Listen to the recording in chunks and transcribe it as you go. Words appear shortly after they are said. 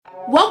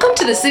Welcome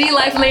to the City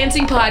Life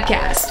Lansing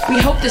podcast.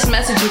 We hope this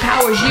message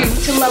empowers you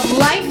to love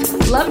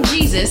life, love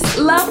Jesus,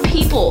 love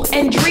people,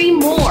 and dream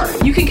more.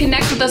 You can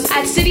connect with us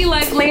at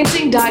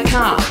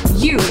citylifelansing.com.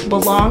 You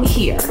belong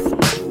here.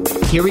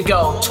 Here we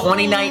go,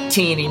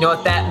 2019. You know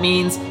what that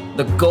means?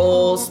 The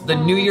goals, the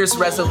New Year's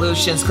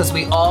resolutions, because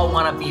we all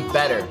want to be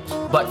better.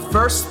 But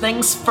first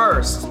things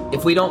first,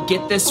 if we don't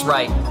get this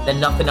right, then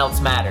nothing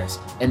else matters.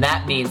 And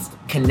that means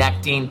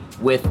connecting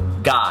with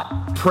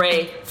God.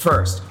 Pray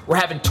first. We're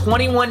having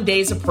 21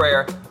 days of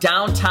prayer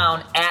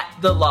downtown at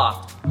the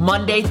Loft,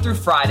 Monday through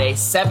Friday,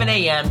 7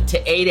 a.m. to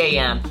 8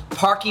 a.m.,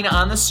 parking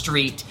on the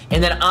street.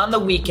 And then on the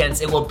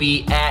weekends, it will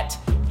be at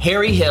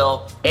Harry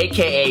Hill,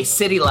 aka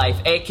City Life,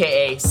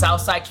 aka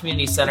Southside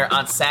Community Center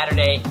on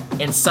Saturday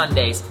and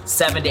Sundays,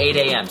 7 to 8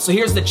 a.m. So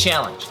here's the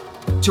challenge.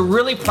 To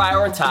really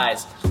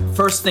prioritize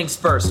first things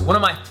first, one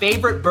of my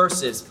favorite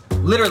verses,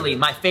 literally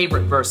my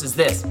favorite verse is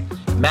this,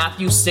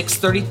 Matthew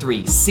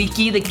 6:33, seek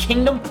ye the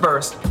kingdom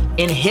first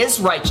in his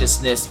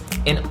righteousness,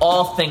 and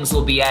all things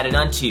will be added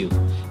unto you.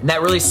 And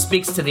that really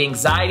speaks to the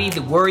anxiety,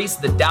 the worries,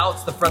 the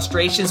doubts, the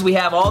frustrations we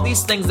have, all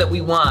these things that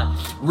we want.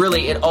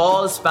 Really, it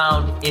all is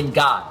found in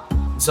God.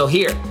 So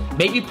here,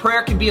 maybe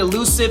prayer can be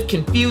elusive,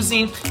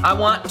 confusing. I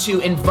want to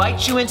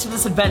invite you into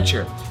this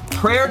adventure.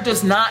 Prayer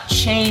does not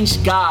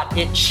change God,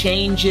 it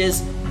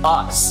changes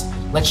us.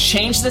 Let's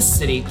change this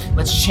city.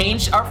 Let's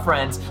change our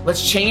friends.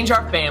 Let's change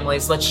our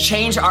families. Let's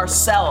change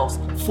ourselves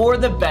for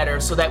the better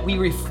so that we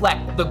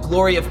reflect the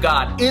glory of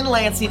God in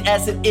Lansing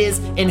as it is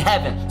in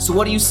heaven. So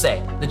what do you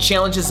say? The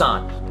challenge is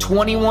on.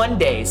 21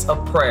 days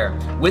of prayer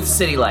with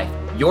City Life.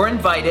 You're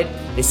invited.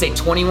 They say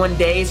 21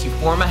 days, you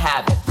form a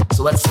habit.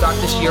 So let's start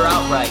this year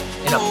out right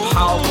in a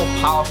powerful,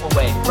 powerful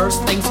way.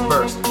 First things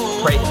first,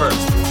 pray first.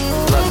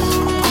 Love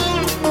you.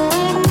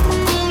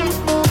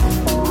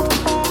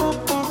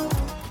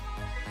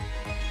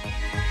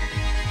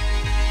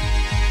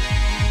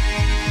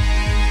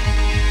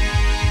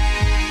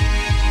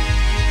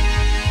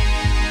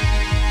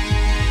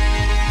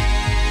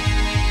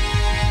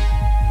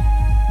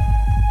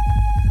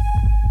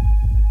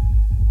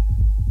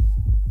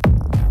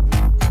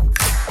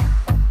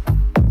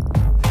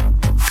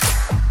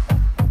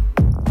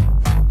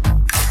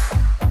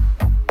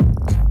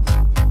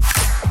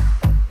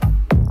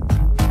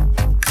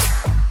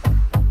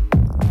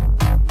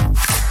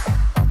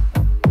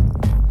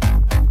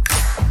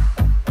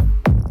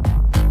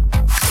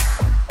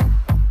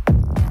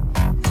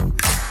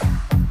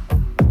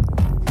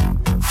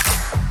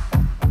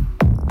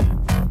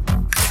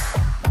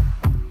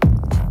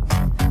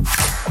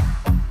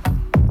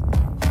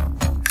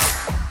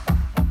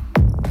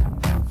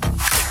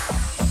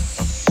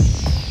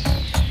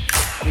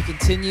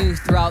 Continue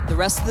throughout the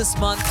rest of this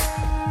month.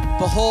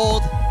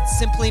 Behold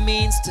simply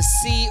means to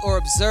see or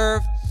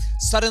observe.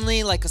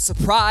 Suddenly, like a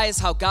surprise,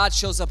 how God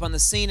shows up on the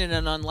scene in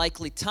an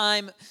unlikely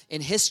time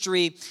in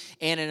history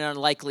and in an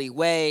unlikely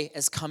way,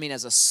 as coming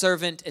as a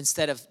servant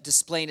instead of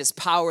displaying his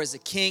power as a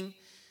king.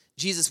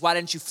 Jesus, why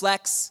didn't you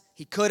flex?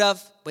 He could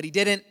have, but he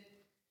didn't.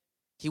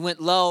 He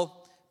went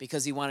low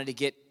because he wanted to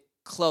get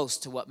close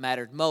to what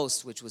mattered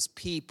most, which was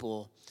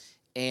people.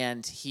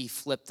 And he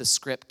flipped the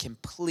script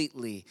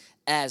completely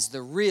as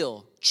the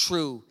real,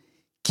 true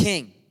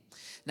king.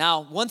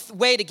 Now, one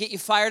way to get you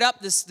fired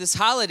up this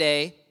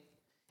holiday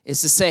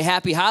is to say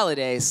happy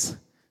holidays.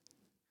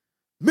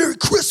 Merry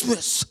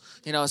Christmas,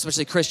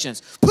 especially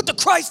Christians. Put the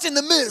Christ in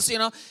the midst,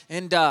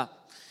 And I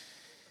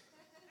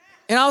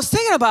was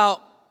thinking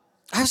about,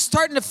 I was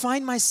starting to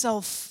find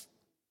myself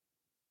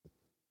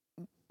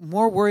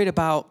more worried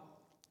about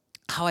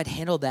how I'd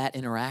handle that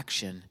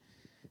interaction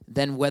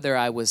than whether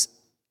I was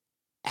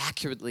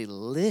accurately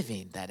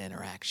living that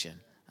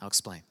interaction. I'll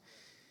explain.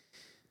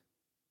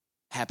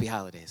 Happy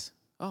holidays.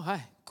 Oh,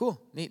 hi.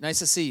 Cool. Neat. Nice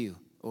to see you.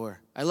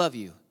 Or I love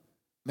you.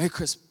 Merry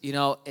Christmas.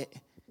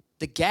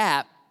 The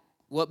gap,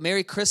 what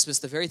Merry Christmas,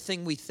 the very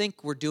thing we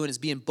think we're doing is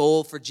being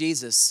bold for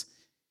Jesus,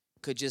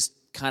 could just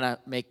kind of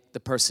make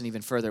the person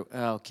even further.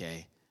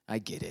 Okay, I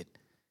get it.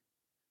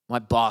 My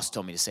boss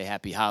told me to say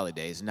happy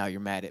holidays, and now you're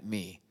mad at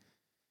me.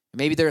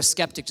 Maybe they're a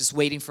skeptic just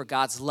waiting for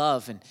God's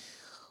love, and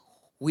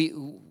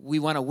we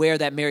want to wear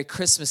that Merry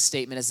Christmas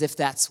statement as if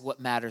that's what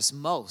matters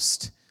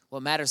most.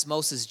 What matters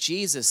most is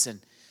Jesus.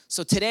 And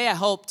so today I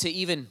hope to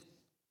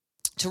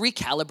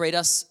recalibrate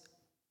us,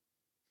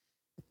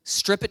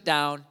 strip it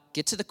down,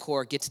 get to the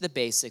core, get to the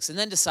basics, and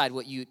then decide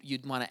what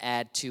you'd want to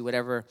add to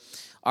whatever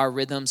our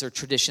rhythms or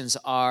traditions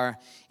are.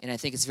 And I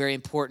think it's very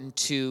important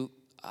to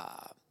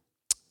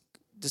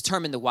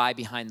determine the why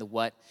behind the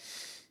what.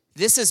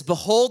 This is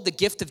behold the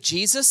gift of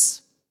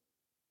Jesus.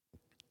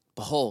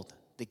 Behold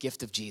the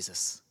gift of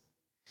Jesus.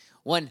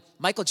 When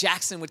Michael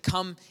Jackson would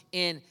come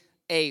in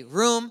a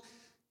room,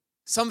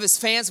 some of his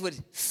fans would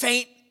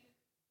faint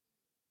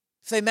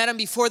if they met him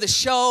before the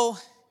show.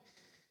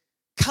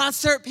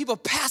 Concert, people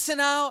passing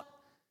out.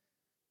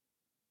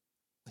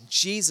 When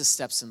Jesus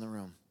steps in the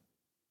room,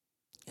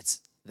 it's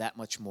that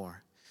much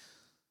more.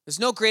 There's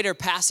no greater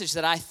passage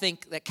that I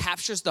think that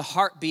captures the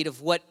heartbeat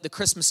of what the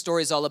Christmas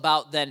story is all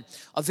about than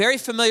a very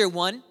familiar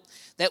one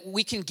that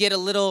we can get a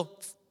little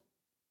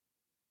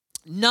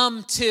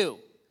numb to.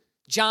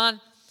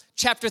 John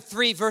chapter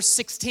 3, verse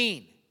 16.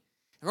 And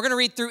we're going to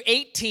read through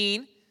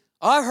 18.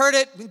 Oh, I heard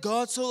it.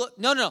 God so...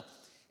 No.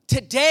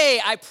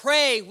 Today, I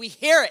pray we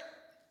hear it.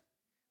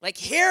 Like,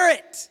 hear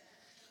it.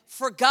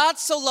 For God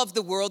so loved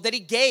the world that he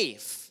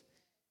gave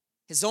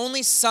his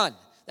only son,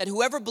 that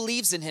whoever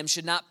believes in him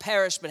should not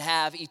perish but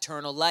have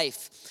eternal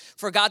life.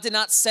 For God did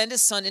not send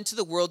his son into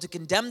the world to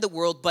condemn the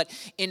world, but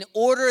in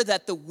order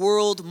that the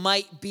world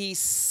might be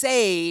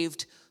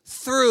saved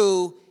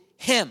through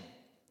him.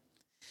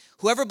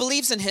 Whoever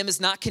believes in him is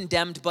not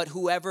condemned, but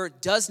whoever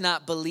does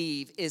not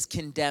believe is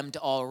condemned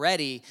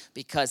already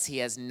because he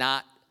has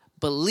not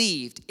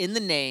believed in the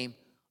name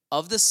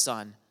of the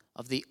Son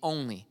of the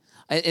only,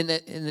 in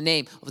the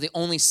name of the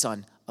only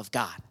Son of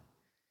God.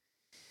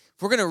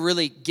 If we're going to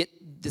really get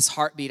this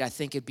heartbeat, I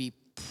think it'd be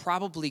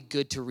probably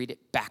good to read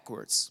it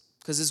backwards.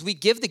 Because as we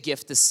give the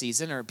gift this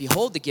season, or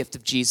behold the gift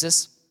of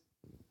Jesus,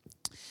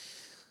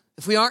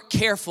 if we aren't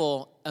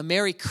careful, a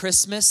Merry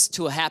Christmas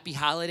to a happy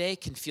holiday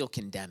can feel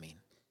condemning.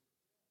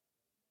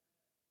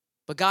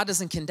 But God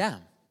doesn't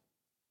condemn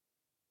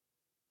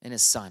in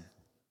his Son.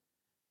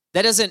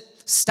 That doesn't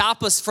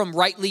stop us from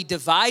rightly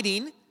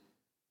dividing,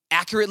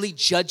 accurately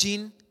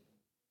judging.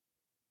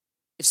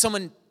 If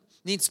someone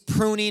needs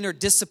pruning or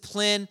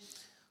discipline,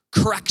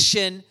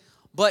 correction.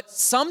 But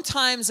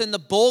sometimes in the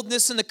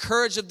boldness and the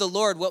courage of the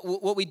Lord,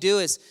 what we do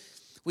is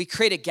we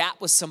create a gap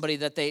with somebody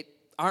that they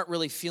aren't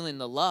really feeling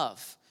the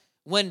love.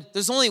 When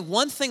there's only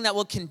one thing that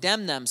will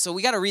condemn them. So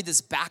we got to read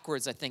this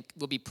backwards, I think,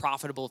 will be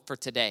profitable for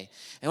today.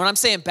 And when I'm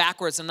saying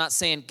backwards, I'm not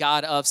saying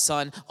God of,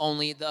 Son,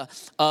 only the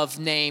of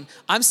name.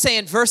 I'm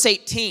saying verse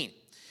 18.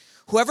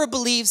 Whoever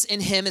believes in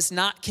him is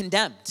not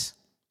condemned,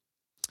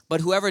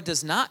 but whoever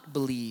does not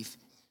believe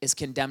is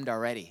condemned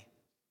already.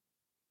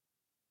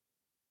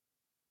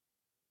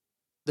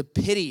 The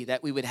pity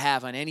that we would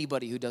have on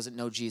anybody who doesn't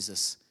know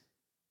Jesus.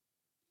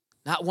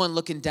 Not one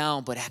looking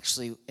down, but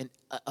actually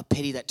a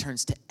pity that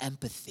turns to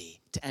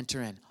empathy to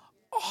enter in.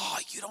 Oh,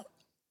 you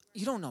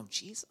don't know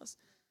Jesus?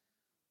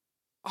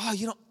 Oh,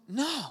 you don't?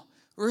 No.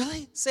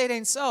 Really? Say it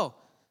ain't so.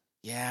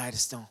 Yeah, I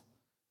just don't.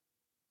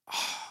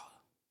 Oh.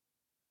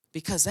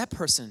 Because that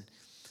person,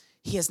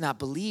 he has not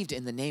believed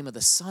in the name of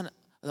the Son,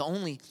 the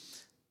only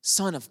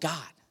Son of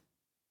God.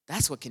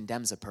 That's what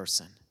condemns a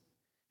person.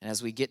 And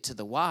as we get to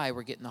the why,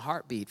 we're getting the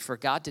heartbeat. For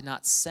God did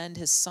not send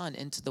his Son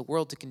into the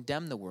world to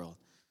condemn the world.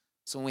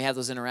 So when we have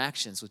those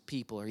interactions with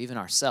people or even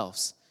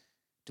ourselves,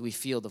 do we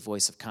feel the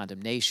voice of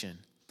condemnation?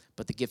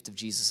 But the gift of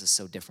Jesus is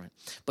so different.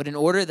 But in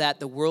order that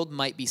the world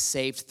might be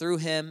saved through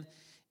him,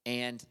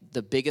 and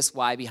the biggest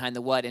why behind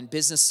the what, in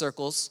business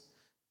circles,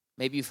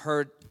 maybe you've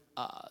heard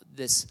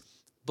this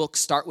book,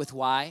 Start With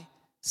Why.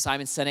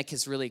 Simon Sinek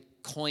has really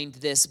coined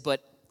this,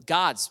 but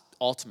God's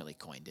ultimately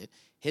coined it.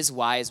 His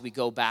why, as we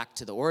go back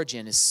to the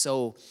origin, is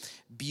so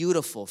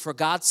beautiful. For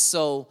God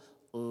so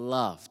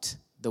loved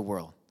the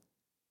world.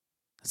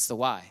 That's the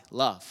why,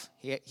 love.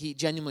 He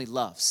genuinely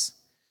loves.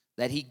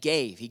 That he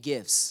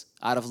gives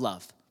out of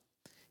love.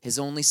 His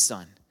only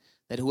Son,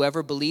 that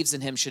whoever believes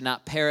in him should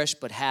not perish,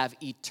 but have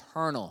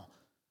eternal,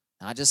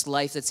 not just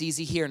life that's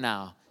easy here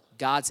now.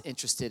 God's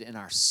interested in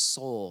our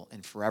soul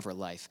and forever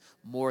life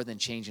more than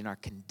changing our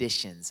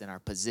conditions and our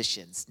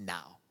positions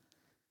now.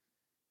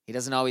 He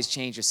doesn't always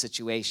change your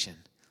situation,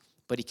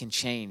 but he can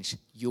change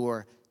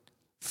your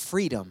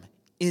freedom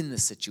in the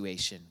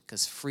situation,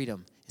 because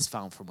freedom is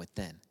found from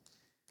within.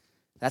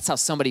 That's how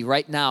somebody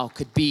right now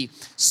could be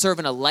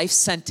serving a life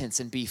sentence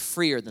and be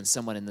freer than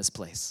someone in this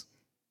place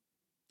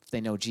if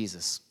they know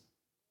Jesus.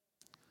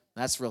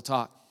 That's real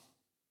talk.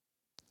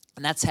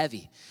 And that's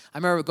heavy. I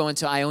remember going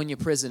to Ionia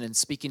Prison and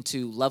speaking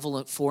to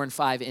level 4 and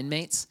 5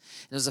 inmates.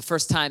 And it was the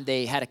first time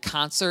they had a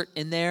concert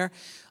in there.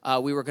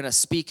 We were going to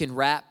speak and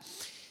rap.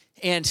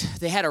 And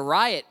they had a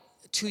riot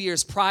 2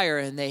 years prior,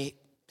 and they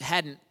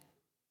hadn't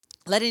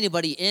let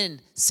anybody in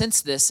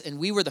since this, and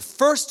we were the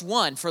first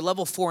one for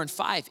level 4 and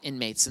 5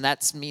 inmates, and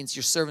that means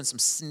you're serving some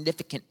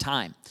significant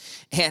time.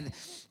 And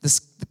the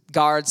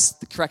guards,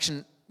 the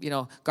correction,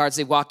 guards,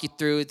 they walk you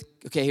through,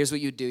 okay, here's what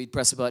you do. You'd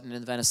press a button in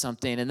the event of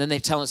something, and then they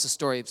tell us a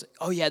story. It's like,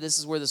 oh yeah, this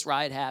is where this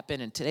riot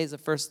happened, and today's the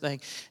first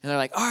thing. And they're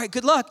like, all right,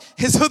 good luck.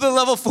 And so the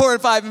level 4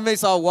 and 5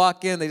 inmates all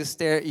walk in, they just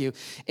stare at you.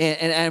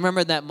 And I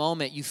remember in that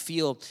moment, you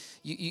feel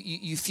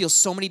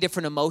so many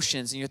different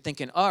emotions, and you're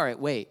thinking, all right,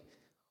 wait.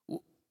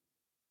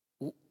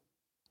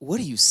 What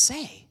do you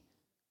say?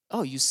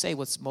 Oh, you say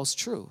what's most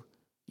true.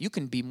 You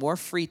can be more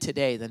free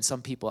today than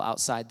some people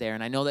outside there.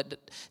 And I know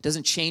that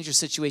doesn't change your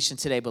situation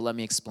today, but let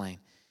me explain.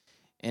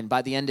 And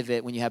by the end of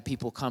it, when you have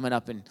people coming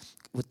up and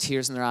with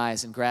tears in their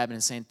eyes and grabbing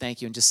and saying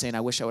thank you and just saying,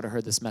 I wish I would have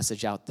heard this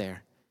message out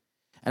there.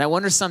 And I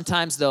wonder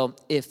sometimes, though,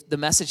 if the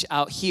message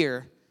out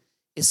here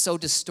is so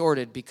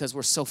distorted because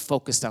we're so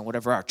focused on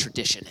whatever our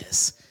tradition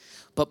is.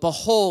 But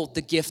behold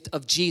the gift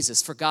of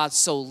Jesus, for God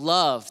so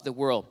loved the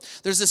world.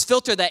 There's this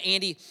filter that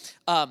Andy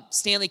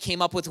Stanley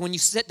came up with when you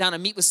sit down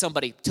and meet with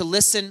somebody, to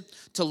listen,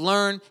 to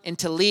learn, and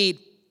to lead.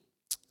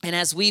 And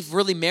as we've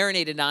really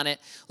marinated on it,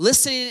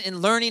 listening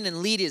and learning and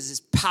leading is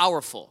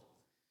powerful.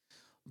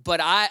 But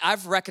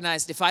I've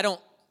recognized if I don't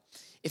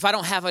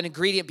have an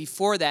ingredient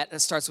before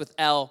that starts with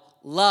L,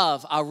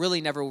 love, I'll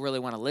never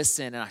want to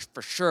listen, and I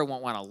for sure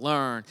won't want to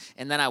learn,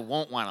 and then I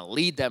won't want to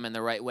lead them in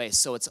the right way.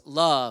 So it's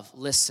love,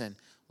 listen,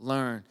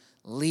 learn,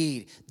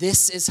 lead.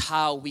 This is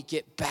how we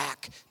get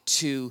back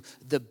to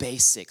the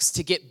basics,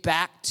 to get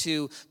back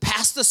to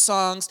past the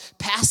songs,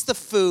 past the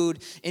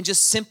food, and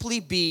just simply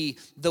be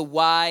the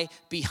why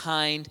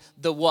behind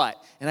the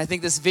what. And I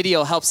think this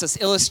video helps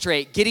us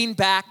illustrate getting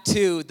back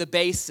to the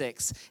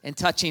basics and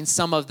touching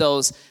some of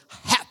those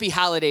happy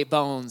holiday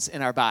bones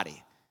in our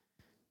body.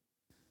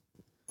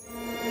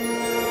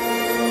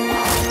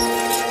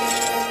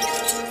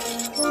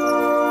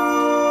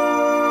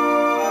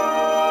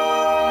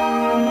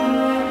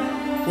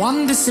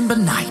 One December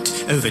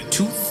night, over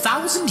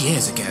 2,000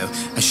 years ago,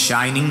 a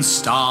shining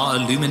star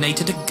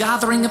illuminated a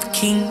gathering of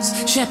kings,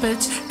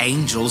 shepherds,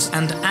 angels,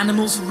 and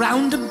animals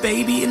round a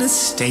baby in a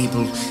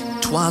stable.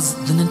 'Twas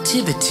the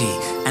Nativity,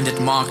 and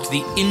it marked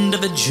the end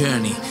of a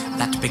journey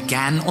that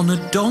began on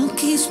a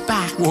donkey's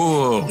back.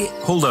 Whoa.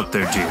 Hold up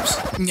there, Jeeves.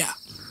 Yeah.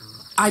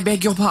 I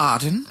beg your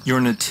pardon? Your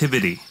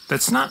nativity.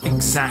 That's not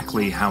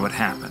exactly how it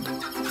happened.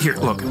 Here,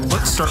 look,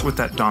 let's start with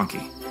that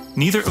donkey.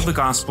 Neither of the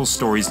gospel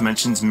stories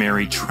mentions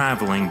Mary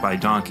traveling by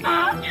donkey.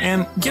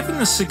 And given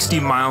the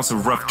 60 miles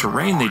of rough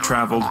terrain they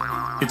traveled,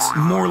 it's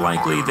more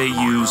likely they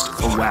used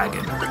a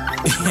wagon.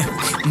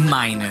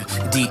 Minor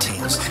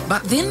details.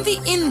 But then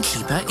the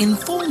innkeeper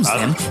informs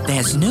them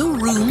there's no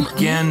room.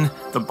 Again,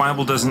 the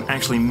Bible doesn't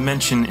actually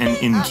mention an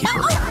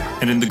innkeeper.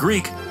 And in the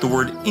Greek, the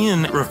word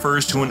inn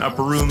refers to an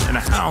upper room in a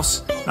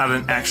house, not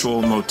an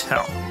actual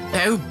motel.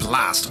 Oh,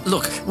 blast.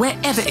 Look,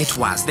 wherever it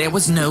was, there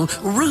was no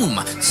room.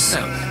 So,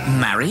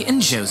 Mary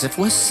and Joseph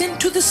were sent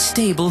to the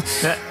stable.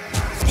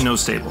 No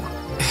stable.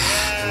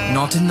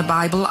 Not in the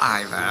Bible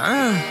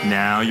either.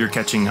 Now you're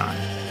catching on.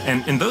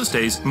 And in those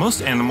days,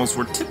 most animals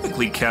were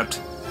typically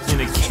kept in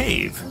a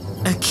cave.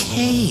 A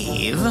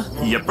cave?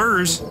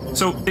 Yepers.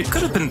 So it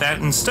could have been that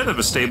instead of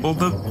a stable.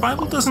 The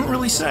Bible doesn't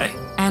really say.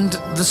 And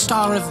the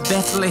Star of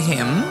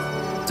Bethlehem?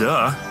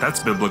 Duh,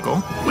 that's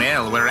biblical.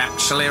 Well, we're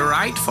actually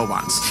right for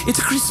once. It's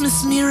a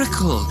Christmas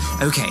miracle.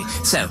 Okay,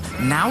 so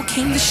now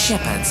came the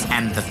shepherds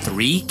and the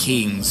 3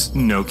 kings.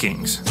 No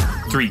kings.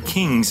 3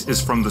 kings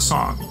is from the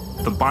song.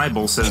 The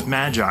Bible says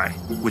magi,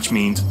 which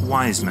means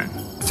wise men.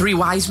 3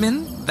 wise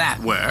men? That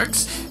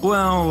works.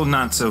 Well,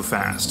 not so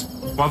fast.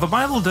 While the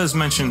Bible does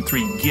mention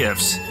 3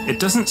 gifts, it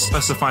doesn't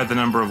specify the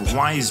number of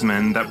wise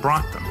men that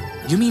brought them.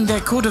 You mean there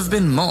could have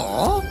been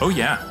more? Oh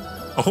yeah,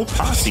 a whole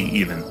posse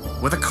even.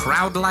 With a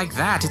crowd like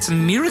that, it's a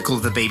miracle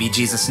the baby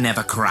Jesus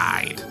never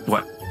cried.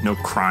 What, no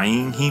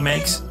crying he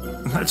makes?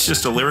 That's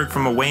just a lyric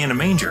from Away in a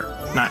Manger,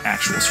 not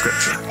actual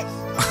scripture.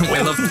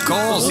 Well, of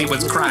course he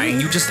was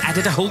crying. You just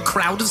added a whole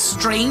crowd of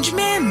strange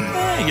men.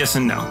 Yes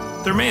and no.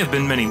 There may have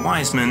been many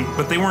wise men,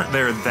 but they weren't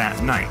there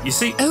that night. You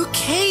see?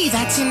 Okay,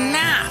 that's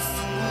enough.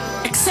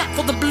 Except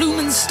for the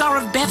bloomin' Star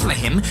of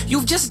Bethlehem,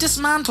 you've just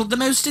dismantled the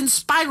most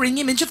inspiring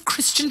image of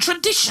Christian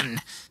tradition.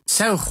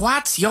 So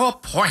what's your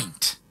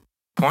point?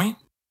 Point?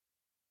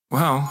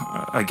 Well,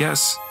 I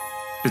guess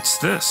it's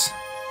this.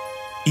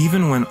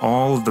 Even when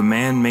all of the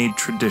man-made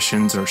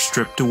traditions are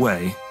stripped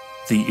away,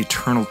 the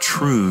eternal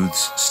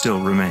truths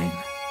still remain.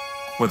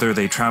 Whether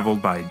they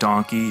traveled by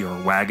donkey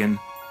or wagon,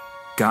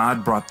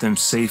 God brought them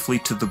safely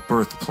to the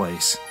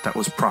birthplace that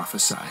was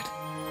prophesied.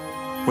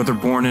 Whether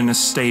born in a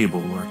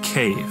stable or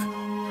cave,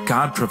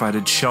 God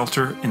provided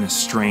shelter in a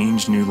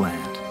strange new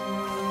land.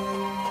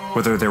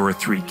 Whether there were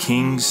 3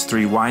 kings,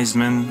 3 wise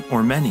men,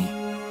 or many,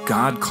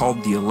 God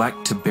called the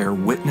elect to bear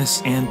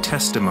witness and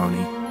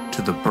testimony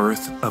to the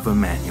birth of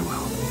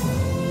Emmanuel.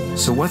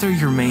 So whether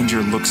your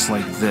manger looks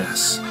like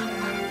this,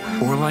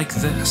 or like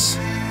this,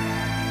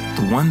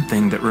 the one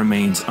thing that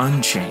remains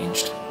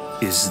unchanged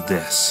is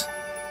this: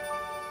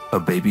 a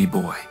baby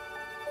boy,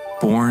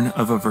 born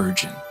of a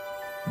virgin,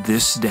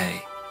 this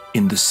day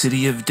in the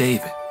city of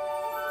David,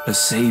 a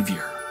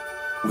Savior,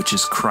 which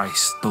is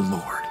Christ the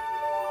Lord.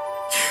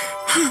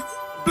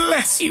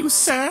 Bless you,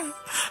 sir.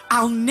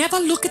 I'll never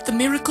look at the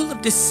miracle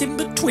of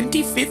December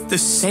 25th the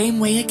same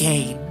way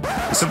again.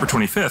 December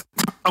 25th?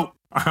 Oh,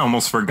 I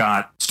almost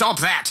forgot. Stop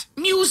that.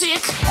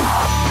 Music!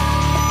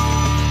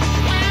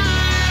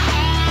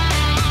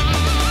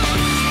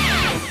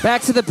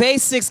 Back to the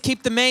basics.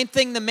 Keep the main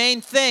thing the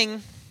main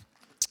thing.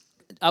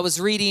 I was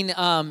reading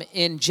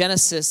in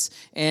Genesis,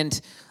 and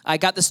I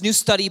got this new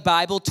study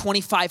Bible,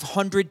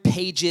 2,500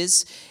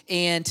 pages,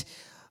 and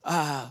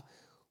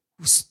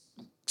was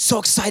so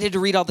excited to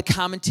read all the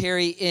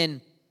commentary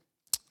in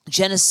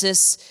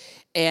Genesis,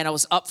 and I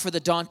was up for the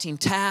daunting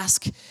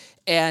task,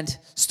 and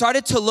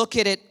started to look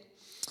at it,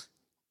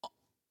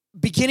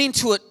 beginning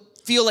to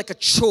feel like a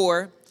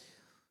chore.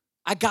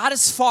 I got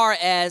as far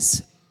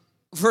as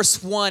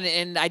verse 1,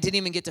 and I didn't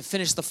even get to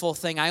finish the full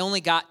thing. I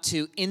only got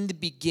to, in the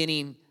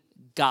beginning,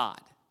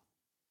 God.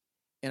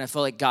 And I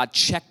felt like God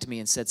checked me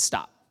and said,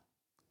 stop.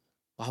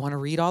 Well, I want to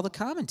read all the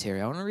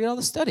commentary. I want to read all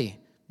the study.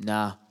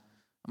 Nah,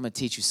 I'm going to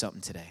teach you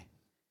something today.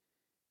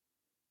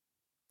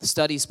 The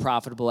study's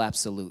profitable,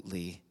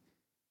 absolutely.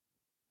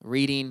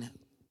 reading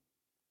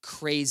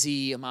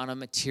crazy amount of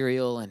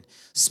material and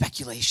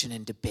speculation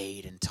and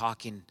debate and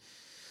talking.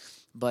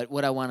 But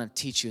what I want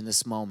to teach you in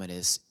this moment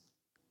is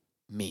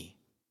me.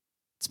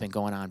 It's been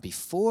going on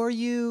before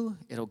you.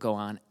 It'll go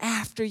on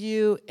after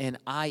you. And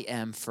I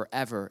am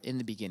forever in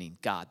the beginning.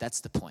 God,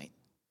 that's the point.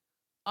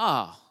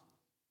 Oh,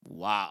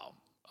 wow.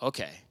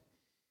 Okay.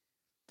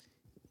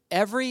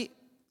 Every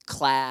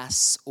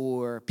class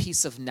or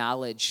piece of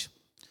knowledge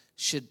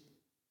should,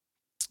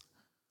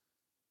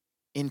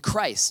 in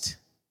Christ,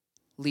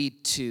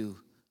 lead to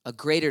a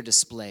greater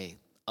display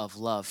of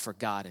love for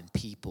God and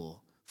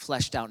people,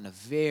 fleshed out in a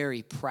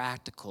very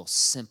practical,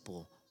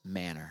 simple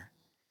manner.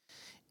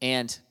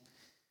 And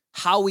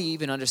how we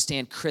even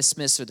understand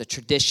Christmas or the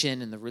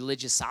tradition and the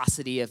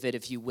religiosity of it,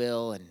 if you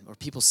will, and or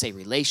people say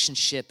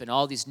relationship and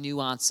all these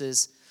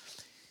nuances.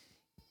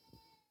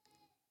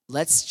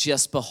 Let's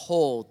just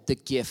behold the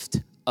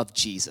gift of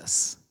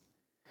Jesus.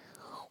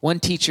 One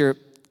teacher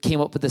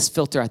came up with this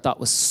filter I thought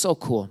was so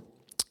cool,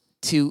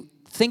 to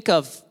think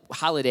of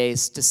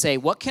holidays to say,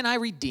 what can I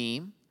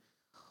redeem?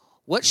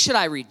 What should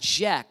I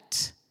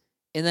reject?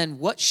 And then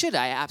what should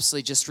I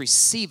absolutely just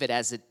receive it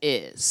as it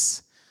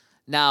is?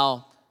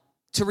 Now,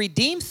 to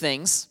redeem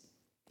things,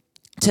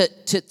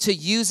 to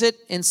use it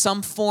in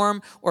some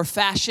form or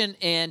fashion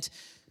and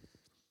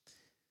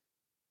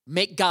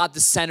make God the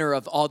center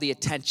of all the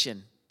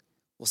attention.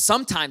 Well,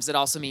 sometimes it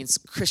also means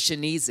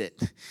Christianize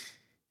it.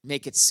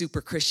 Make it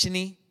super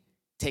Christian-y.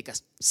 Take a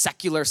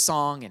secular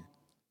song and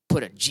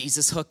put a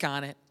Jesus hook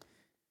on it.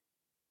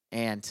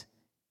 And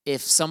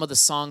if some of the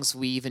songs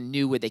we even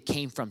knew where they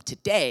came from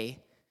today,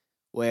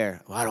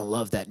 where, well, I don't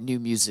love that new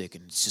music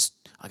and it's just,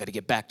 I got to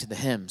get back to the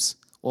hymns.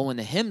 Well, when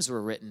the hymns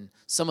were written,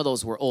 some of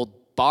those were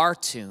old bar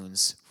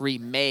tunes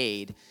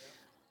remade.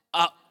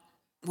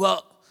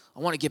 Well, I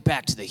want to get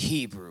back to the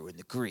Hebrew and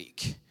the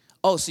Greek.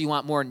 Oh, so you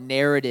want more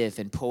narrative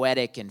and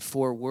poetic and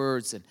 4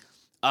 words and,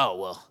 oh,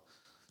 well,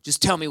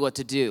 just tell me what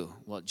to do.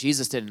 Well,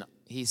 Jesus didn't.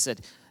 He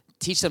said,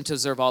 teach them to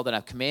observe all that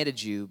I've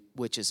commanded you,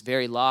 which is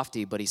very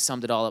lofty, but he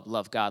summed it all up,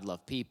 love God,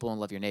 love people, and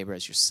love your neighbor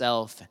as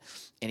yourself.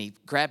 And he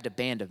grabbed a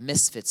band of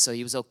misfits, so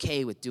he was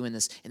okay with doing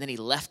this. And then he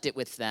left it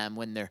with them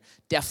when they're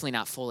definitely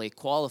not fully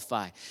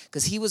qualified,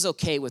 because he was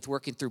okay with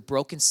working through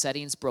broken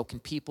settings, broken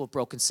people,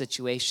 broken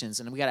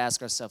situations. And we got to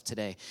ask ourselves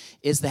today,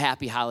 is the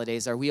happy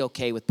holidays, are we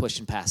okay with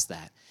pushing past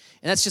that?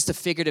 And that's just a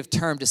figurative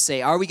term to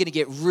say, are we going to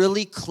get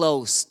really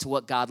close to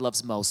what God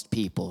loves most,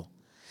 people?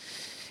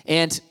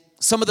 And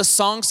some of the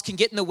songs can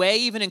get in the way,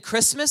 even in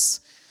Christmas.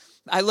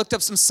 I looked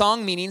up some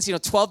song meanings,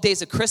 12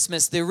 Days of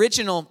Christmas. The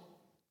original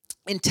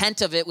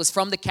intent of it was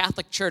from the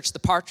Catholic Church. The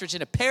partridge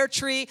in a pear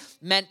tree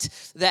meant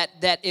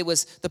that it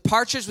was, the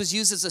partridge was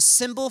used as a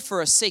symbol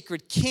for a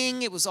sacred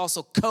king. It was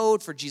also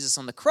code for Jesus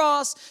on the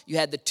cross. You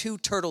had the 2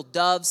 turtle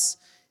doves,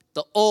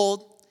 the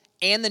Old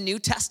and the New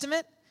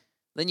Testament.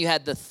 Then you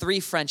had the 3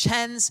 French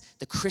hens,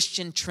 the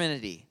Christian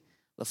Trinity.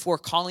 The 4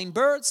 calling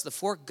birds, the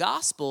 4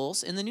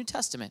 gospels in the New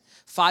Testament.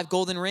 5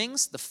 golden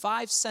rings, the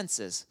 5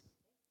 senses.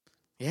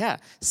 Yeah.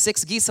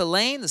 6 geese a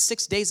laying, the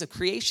 6 days of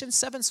creation.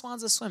 7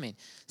 swans a swimming.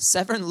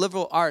 7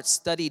 liberal arts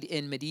studied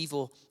in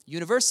medieval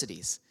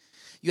universities.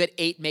 You had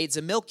 8 maids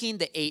a milking,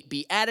 the 8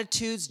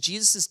 beatitudes.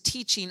 Jesus'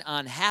 teaching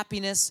on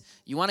happiness.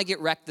 You want to get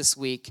wrecked this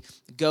week,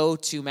 go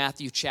to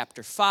Matthew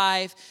chapter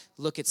 5,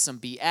 look at some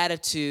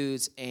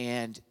beatitudes,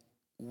 and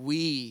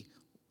we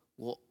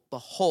will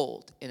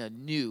behold in a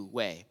new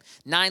way.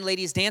 9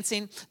 ladies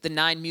dancing, the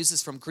 9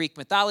 muses from Greek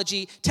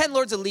mythology, 10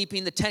 lords a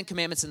leaping, the 10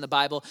 commandments in the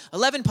Bible,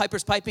 11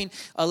 pipers piping,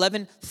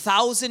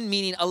 11,000,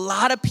 meaning a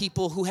lot of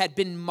people who had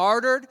been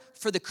martyred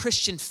for the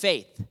Christian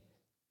faith,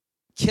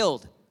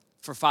 killed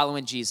for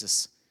following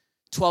Jesus.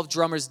 12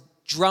 drummers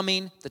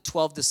drumming, the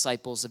 12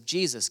 disciples of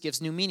Jesus.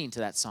 Gives new meaning to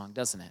that song,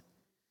 doesn't it?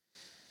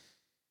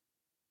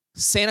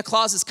 Santa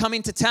Claus is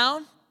coming to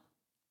town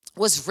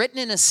was written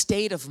in a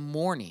state of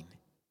mourning.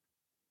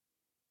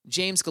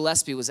 James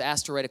Gillespie was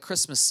asked to write a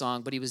Christmas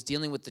song, but he was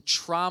dealing with the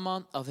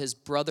trauma of his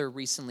brother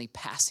recently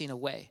passing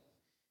away.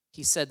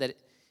 He said that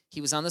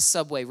he was on the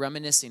subway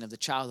reminiscing of the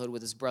childhood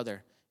with his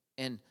brother,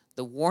 and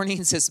the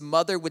warnings his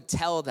mother would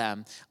tell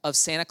them of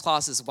Santa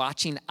Claus's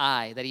watching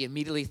eye, that he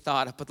immediately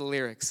thought up with the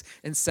lyrics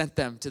and sent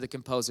them to the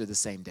composer the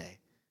same day.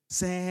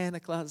 Santa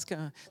Claus is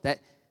coming. That,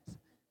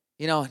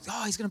 he's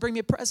going to bring me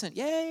a present.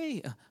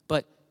 Yay.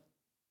 But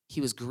he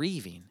was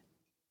grieving.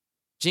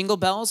 Jingle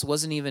Bells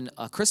wasn't even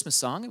a Christmas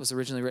song. It was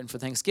originally written for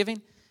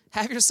Thanksgiving.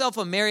 Have Yourself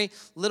a Merry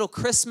Little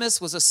Christmas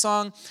was a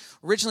song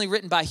originally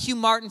written by Hugh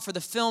Martin for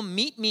the film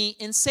Meet Me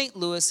in St.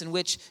 Louis, in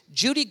which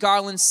Judy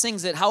Garland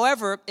sings it.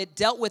 However, it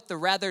dealt with the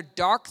rather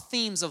dark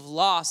themes of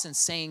loss and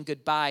saying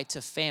goodbye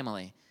to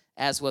family,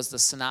 as was the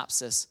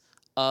synopsis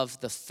of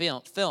the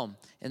film.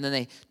 And then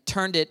they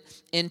turned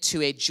it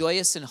into a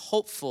joyous and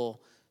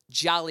hopeful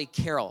jolly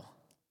carol.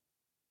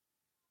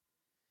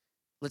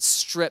 Let's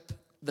strip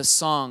the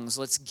songs.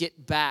 Let's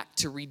get back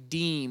to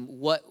redeem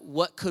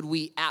what could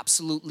we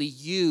absolutely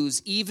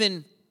use.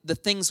 Even the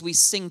things we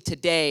sing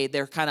today,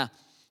 they're kind of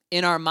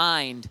in our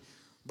mind,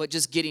 but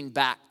just getting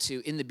back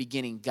to, in the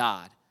beginning,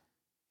 God.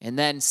 And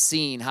then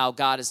seeing how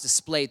God is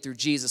displayed through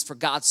Jesus. For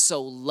God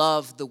so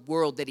loved the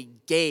world that he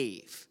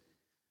gave.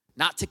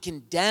 Not to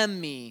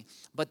condemn me,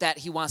 but that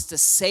he wants to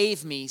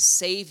save me,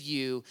 save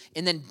you,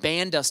 and then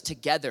band us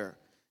together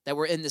that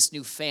we're in this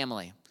new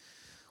family.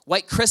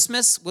 White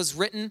Christmas was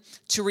written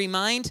to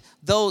remind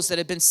those that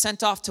had been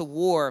sent off to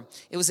war.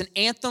 It was an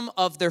anthem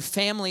of their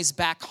families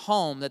back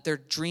home that they're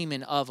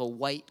dreaming of a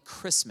white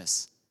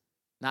Christmas,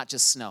 not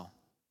just snow.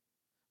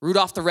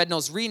 Rudolph the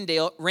Red-Nosed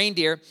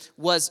Reindeer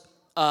was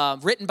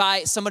written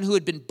by someone who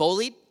had been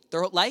bullied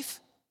their whole life.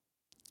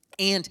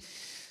 And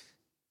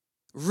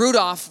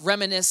Rudolph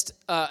reminisced,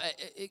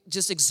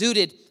 just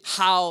exuded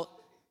how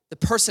the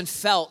person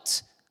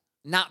felt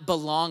not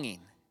belonging.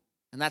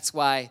 And that's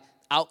why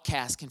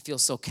outcasts can feel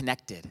so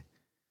connected.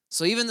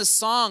 So even the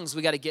songs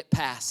we got to get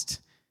past.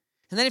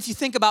 And then if you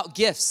think about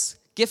gifts,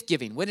 gift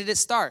giving, when did it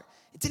start?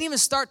 It didn't even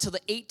start till the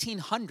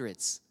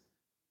 1800s.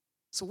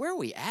 So where are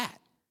we at?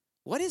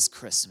 What is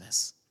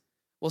Christmas?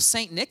 Well,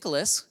 St.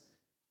 Nicholas,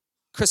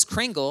 Kris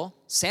Kringle,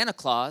 Santa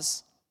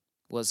Claus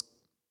was,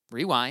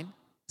 rewind,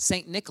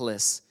 St.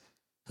 Nicholas,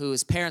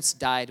 whose parents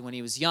died when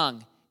he was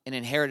young and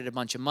inherited a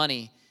bunch of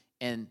money.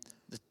 And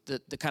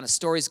the kind of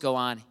stories go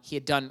on, he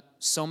had done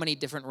so many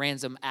different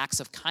random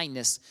acts of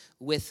kindness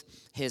with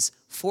his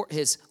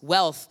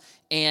wealth,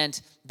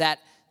 and that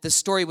the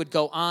story would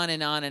go on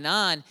and on and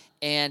on,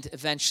 and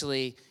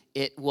eventually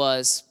it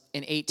was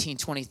in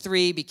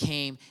 1823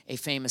 became a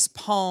famous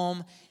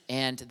poem,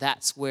 and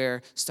that's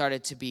where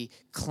started to be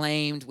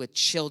claimed with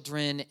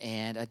children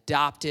and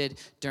adopted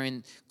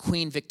during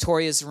Queen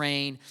Victoria's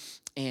reign.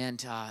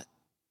 And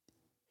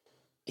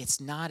it's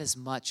not as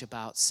much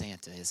about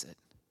Santa, is it?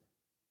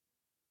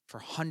 For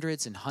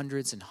hundreds and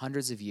hundreds and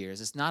hundreds of years,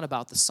 it's not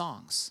about the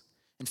songs.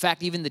 In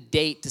fact, even the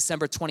date,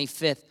 December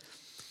 25th,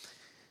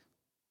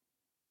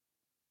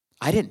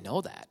 I didn't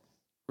know that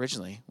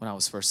originally when I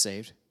was first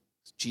saved.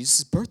 It's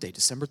Jesus' birthday,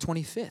 December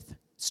 25th.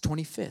 It's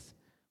 25th.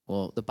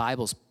 Well, the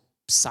Bible's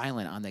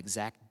silent on the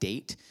exact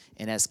date,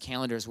 and as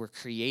calendars were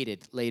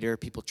created later,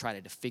 people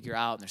tried to figure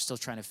out, and they're still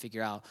trying to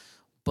figure out,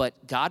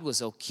 but God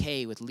was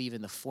okay with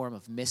leaving the form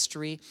of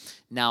mystery.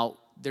 Now,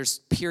 there's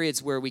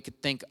periods where we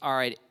could think, all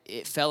right,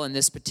 it fell in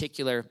this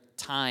particular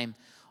time,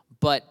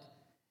 but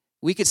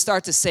we could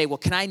start to say, well,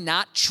 can I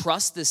not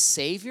trust this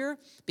Savior?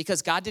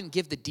 Because God didn't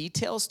give the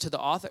details to the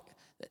author.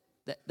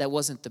 That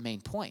wasn't the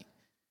main point.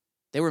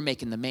 They were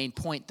making the main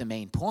point the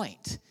main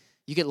point.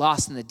 You get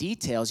lost in the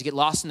details. You get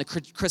lost in the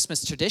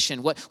Christmas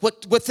tradition.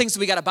 What things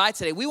do we got to buy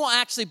today? We won't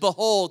actually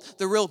behold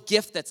the real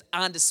gift that's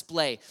on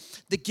display,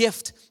 the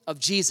gift of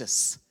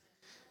Jesus.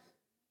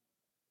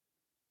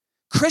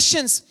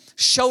 Christians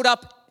showed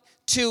up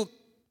to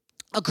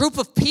a group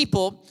of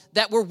people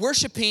that were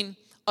worshiping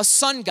a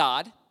sun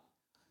god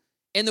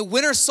in the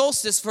winter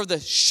solstice for the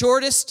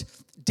shortest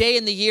day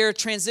in the year,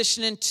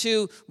 transitioning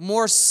to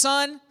more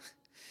sun.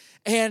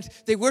 And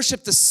they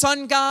worshiped the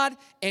sun god,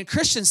 and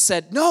Christians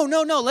said, no,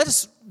 let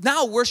us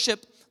now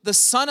worship the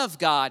Son of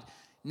God.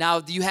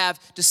 Now you have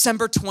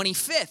December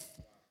 25th,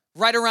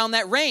 right around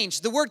that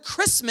range. The word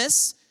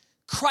Christmas,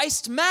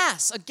 Christ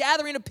Mass, a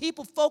gathering of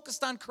people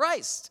focused on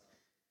Christ.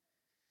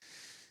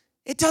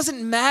 It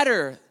doesn't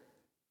matter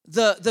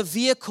the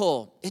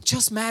vehicle. It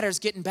just matters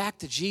getting back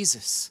to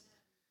Jesus.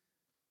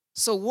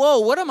 So,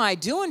 what am I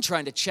doing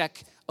trying to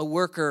check a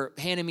worker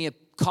handing me a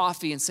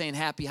coffee and saying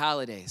happy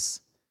holidays?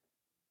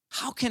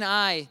 How can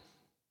I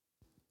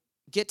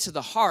get to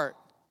the heart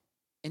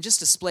and just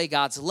display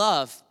God's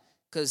love?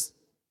 Because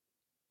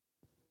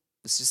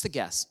this is just a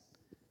guess.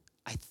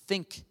 I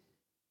think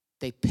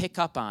they pick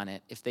up on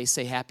it if they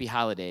say happy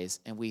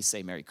holidays and we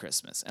say Merry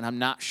Christmas. And I'm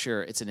not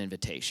sure it's an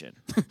invitation.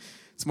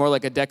 It's more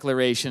like a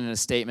declaration and a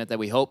statement that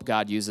we hope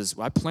God uses.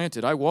 Well, I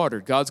planted, I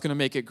watered, God's going to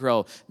make it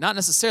grow. Not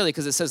necessarily,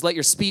 because it says, let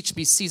your speech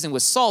be seasoned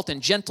with salt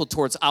and gentle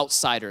towards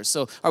outsiders.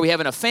 So are we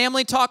having a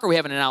family talk or are we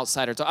having an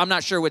outsider talk? I'm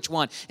not sure which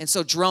one. And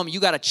so, Jerome, you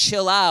got to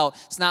chill out.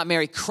 It's not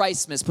Merry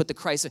Christmas.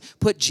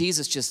 Put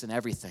Jesus just in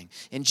everything.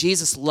 And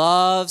Jesus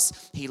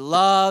loves, he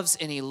loves,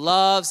 and he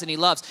loves, and he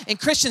loves. And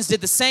Christians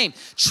did the same.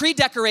 Tree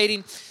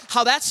decorating,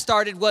 how that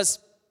started was,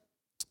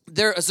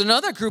 there is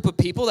another group of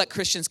people that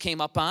Christians came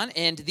up on,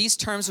 and these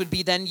terms would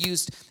be then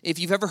used, if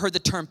you've ever heard the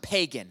term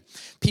pagan,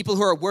 people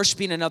who are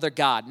worshiping another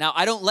god. Now,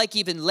 I don't like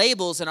even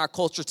labels in our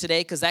culture today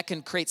because that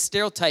can create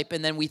stereotype,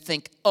 and then we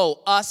think,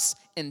 oh, us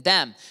and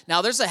them.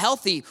 Now, there's a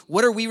healthy,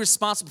 what are we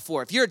responsible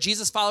for? If you're a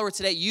Jesus follower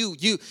today, you,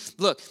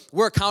 look,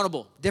 we're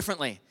accountable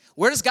differently.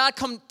 Where does God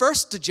come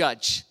first to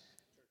judge?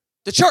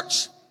 The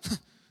church.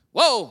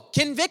 Whoa,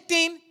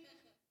 convicting.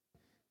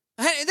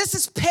 This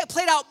is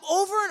played out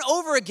over and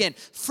over again.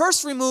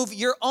 First remove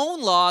your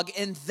own log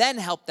and then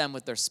help them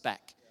with their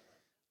speck.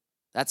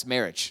 That's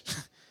marriage.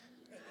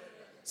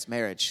 It's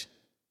marriage.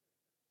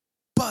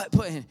 But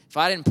if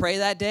I didn't pray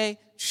that day,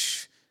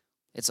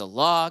 it's a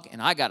log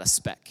and I got a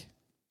speck.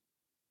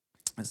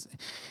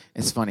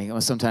 It's funny.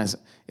 Sometimes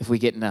if we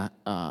get in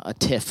a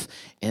tiff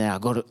and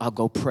I'll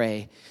go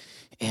pray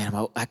and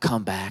I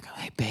come back.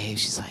 Hey, babe.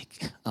 She's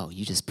like, oh,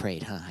 you just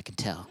prayed, huh? I can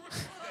tell.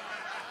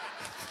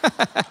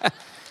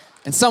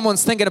 And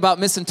someone's thinking about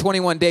missing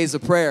 21 days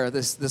of prayer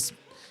this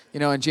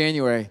in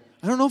January.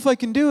 I don't know if I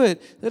can do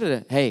it.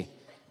 Hey,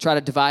 try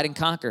to divide and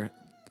conquer.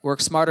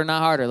 Work smarter,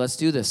 not harder. Let's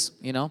do this,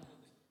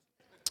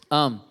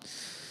 And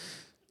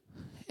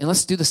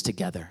let's do this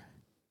together.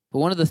 But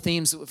one of the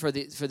themes for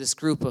this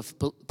group of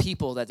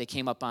people that they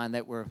came up on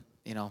that were,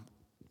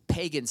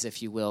 pagans,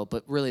 if you will,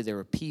 but really they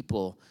were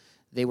people.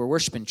 They were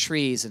worshiping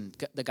trees and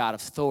the god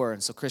of Thor.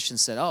 And so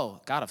Christians said, oh,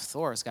 God of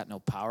Thor has got no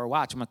power.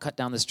 Watch, I'm going to cut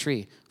down this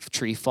tree. If a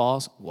tree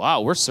falls,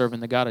 wow, we're serving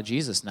the God of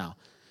Jesus now.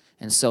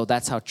 And so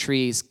that's how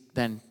trees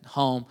then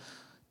home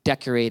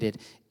decorated.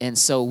 And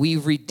so we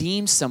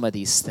redeemed some of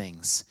these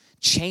things,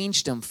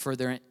 changed them for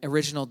their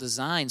original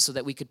design so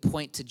that we could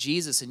point to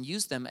Jesus and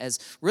use them as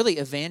really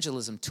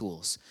evangelism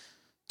tools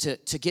to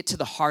get to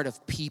the heart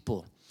of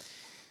people.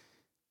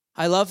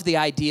 I love the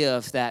idea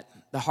of that,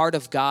 the heart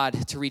of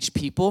God to reach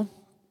people,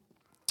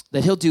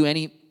 that he'll do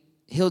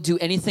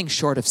anything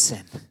short of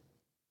sin.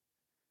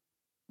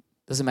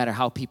 Doesn't matter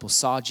how people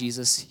saw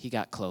Jesus, he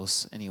got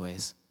close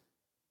anyways.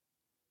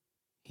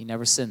 He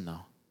never sinned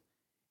though.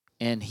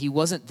 And he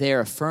wasn't there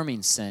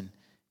affirming sin,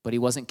 but he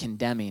wasn't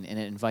condemning, and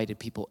it invited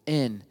people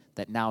in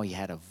that now he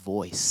had a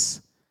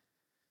voice.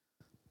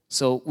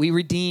 So we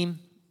redeem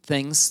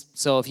things.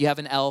 So if you have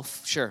an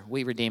elf, sure,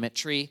 we redeem it.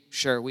 Tree,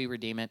 sure, we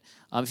redeem it.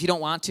 If you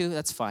don't want to,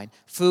 that's fine.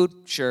 Food,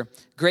 sure.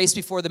 Grace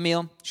before the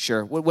meal,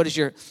 sure. What is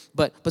your,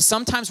 but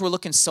sometimes we're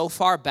looking so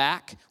far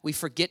back, we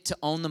forget to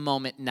own the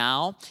moment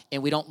now,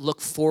 and we don't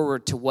look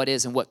forward to what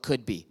is and what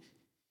could be.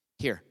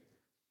 Here.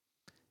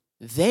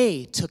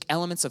 They took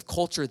elements of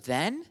culture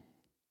then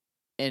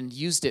and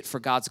used it for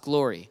God's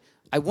glory.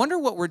 I wonder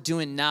what we're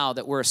doing now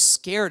that we're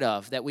scared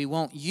of, that we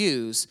won't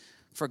use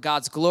for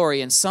God's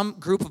glory. And some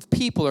group of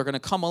people are going to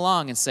come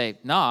along and say,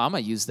 no, I'm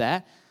going to use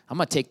that. I'm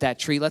going to take that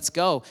tree. Let's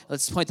go.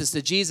 Let's point this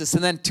to Jesus.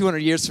 And then 200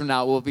 years from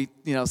now, we'll be,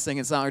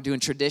 singing song or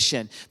doing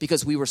tradition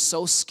because we were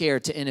so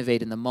scared to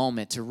innovate in the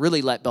moment, to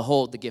really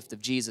behold the gift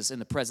of Jesus in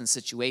the present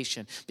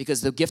situation,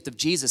 because the gift of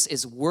Jesus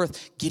is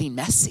worth getting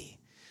messy.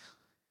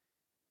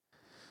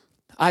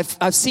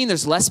 I've seen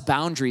there's less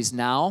boundaries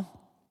now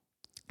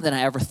than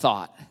I ever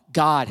thought.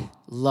 God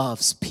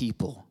loves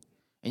people.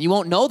 And you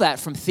won't know that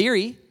from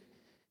theory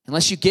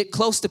unless you get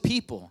close to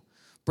people.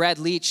 Brad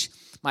Leach,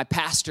 my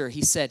pastor,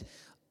 he said,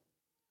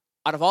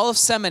 out of all of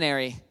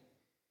seminary,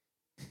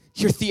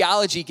 your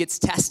theology gets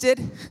tested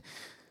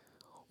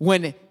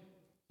when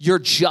you're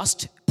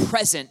just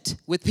present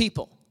with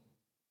people.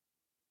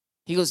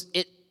 He goes,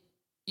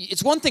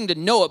 it's one thing to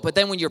know it, but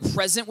then when you're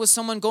present with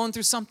someone going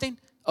through something,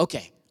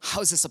 okay,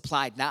 how is this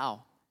applied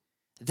now?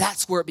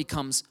 That's where it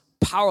becomes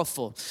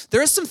powerful. There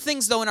are some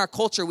things, though, in our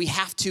culture we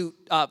have to,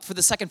 for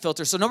the second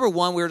filter. So number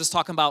one, we were just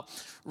talking about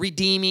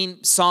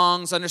redeeming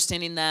songs,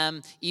 understanding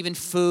them, even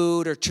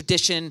food or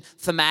tradition,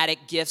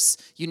 thematic gifts,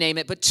 you name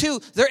it. But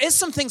two, there is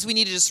some things we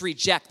need to just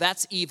reject.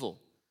 That's evil.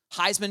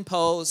 Heisman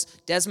pose,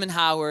 Desmond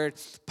Howard,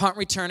 punt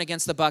return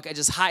against the Buck.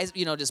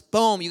 Just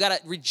boom. You got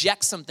to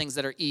reject some things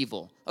that are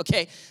evil.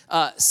 Okay,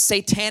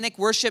 satanic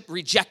worship,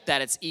 reject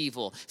that. It's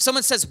evil. If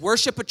someone says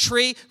worship a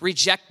tree,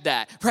 reject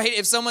that. Right?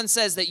 If someone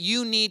says that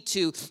you need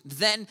to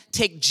then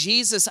take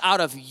Jesus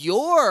out of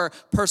your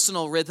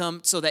personal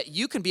rhythm so that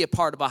you can be a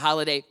part of a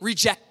holiday,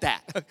 reject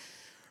that.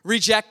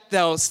 Reject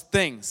those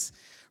things.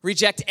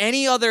 Reject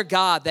any other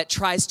God that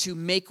tries to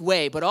make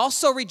way, but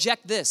also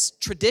reject this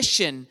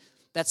tradition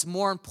that's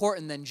more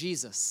important than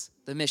Jesus,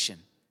 the mission.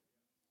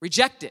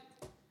 Reject it.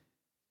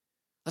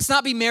 Let's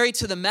not be married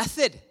to the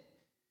method.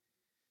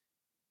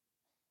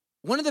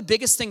 One of the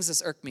biggest things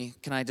that's irked me,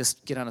 can I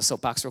just get on a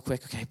soapbox real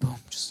quick? Okay, boom,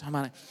 I'm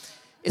on it.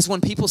 Is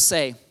when people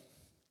say,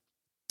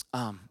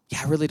 I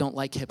really don't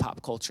like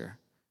hip-hop culture.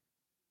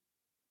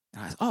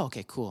 And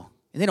okay, cool.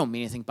 And they don't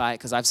mean anything by it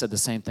because I've said the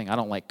same thing. I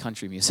don't like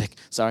country music.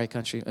 Sorry,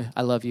 country.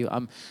 I love you.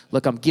 I'm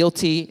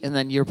guilty, and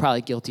then you're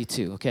probably guilty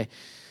too, okay?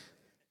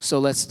 So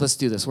let's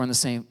do this. We're in the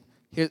same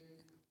here,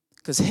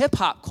 because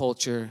hip-hop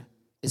culture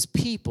is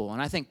people.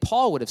 And I think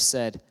Paul would have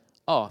said,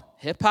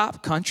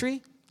 hip-hop,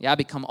 country? Yeah, I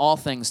become all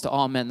things to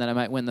all men that I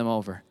might win them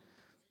over.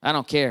 I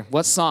don't care.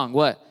 What song?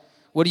 What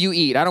do you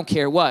eat? I don't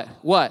care. What?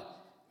 Oh,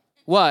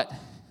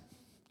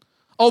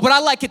 but I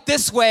like it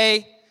this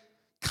way.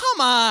 Come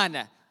on.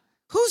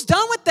 Who's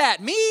done with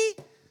that? Me?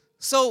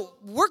 So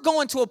we're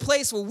going to a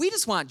place where we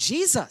just want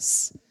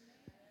Jesus.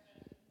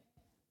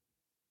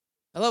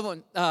 I love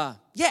when,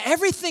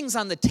 everything's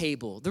on the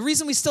table. The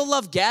reason we still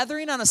love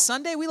gathering on a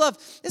Sunday,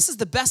 this is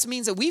the best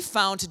means that we've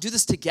found to do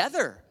this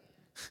together.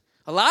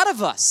 A lot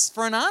of us,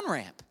 for an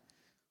on-ramp.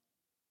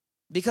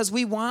 Because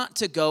we want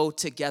to go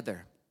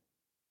together.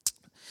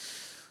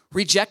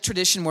 Reject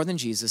tradition more than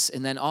Jesus,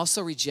 and then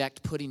also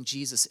reject putting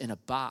Jesus in a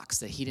box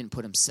that he didn't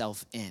put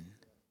himself in.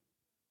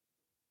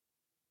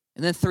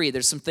 And then three,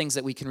 there's some things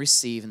that we can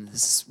receive, and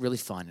this is really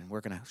fun, and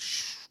we're going to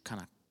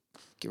kind of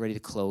get ready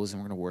to close,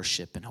 and we're going to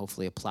worship and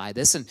hopefully apply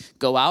this and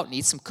go out and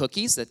eat some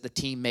cookies that the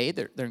team made.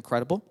 They're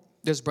incredible.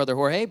 There's Brother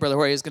Jorge. Brother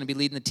Jorge is going to be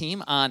leading the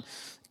team on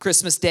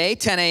Christmas Day,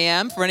 10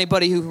 a.m. for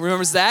anybody who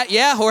remembers that.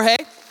 Yeah, Jorge.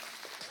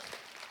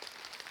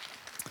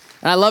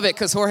 And I love it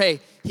because Jorge,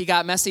 he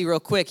got messy real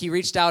quick. He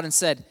reached out and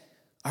said,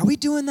 are we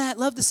doing that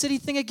Love the City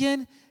thing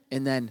again?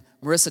 And then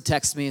Marissa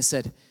texted me and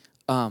said,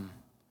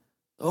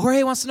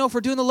 Jorge wants to know if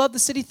we're doing the Love the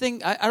City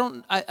thing.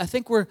 I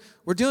think we're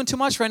doing too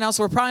much right now,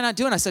 so we're probably not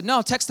doing it. I said,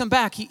 no, text him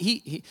back.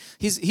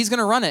 He's going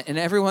to run it, and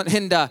everyone,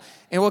 and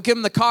we'll give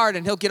him the card,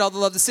 and he'll get all the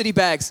Love the City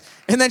bags.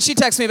 And then she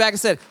texted me back and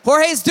said,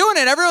 Jorge's doing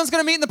it. Everyone's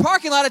going to meet in the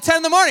parking lot at 10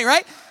 in the morning,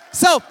 right?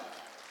 So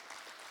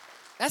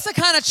that's the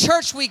kind of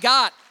church we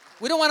got.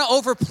 We don't want to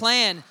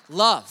overplan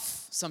love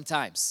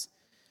sometimes.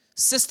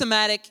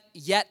 Systematic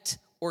yet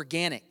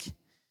organic.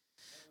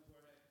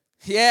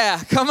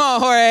 Yeah, come on,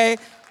 Jorge.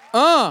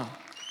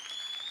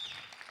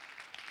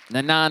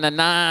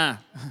 Nah.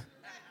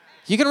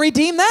 You can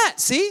redeem that,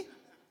 see?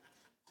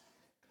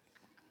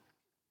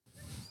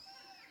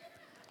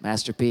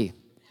 Master P.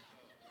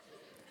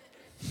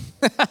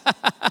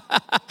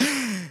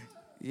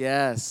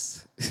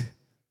 Yes.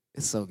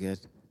 It's so good.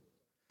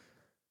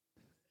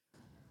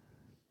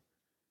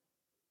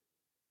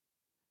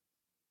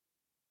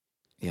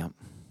 Yeah.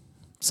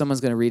 Someone's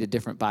going to read a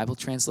different Bible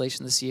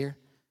translation this year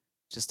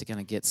just to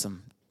kind of get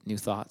some new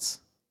thoughts.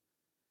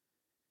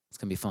 It's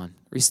going to be fun.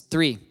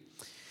 3,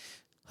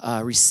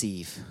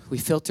 receive. We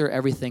filter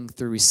everything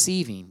through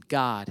receiving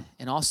God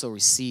and also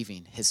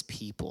receiving his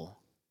people.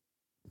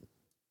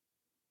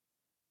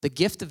 The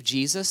gift of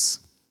Jesus,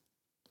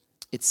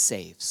 it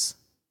saves.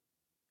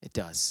 It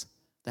does.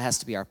 That has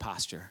to be our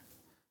posture.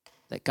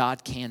 That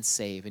God can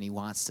save and he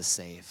wants to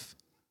save.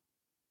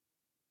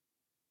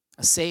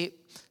 A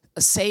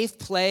safe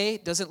play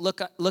doesn't look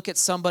at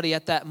somebody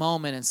at that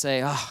moment and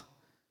say,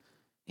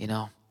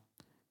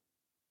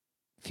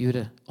 if you would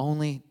have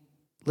only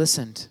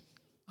listened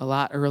a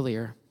lot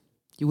earlier,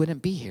 you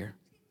wouldn't be here.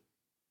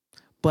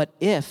 But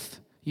if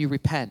you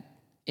repent,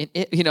 and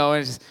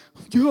I'll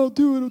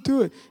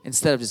do it,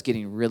 instead of just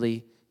getting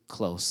really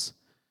close.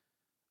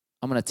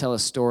 I'm going to tell a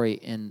story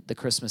in the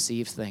Christmas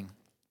Eve thing.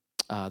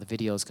 The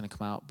video is going to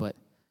come out, but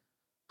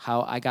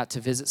how I got to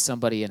visit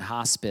somebody in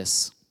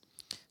hospice,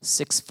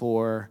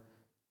 6'4",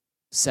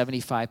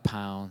 75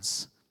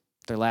 pounds,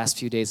 their last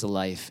few days of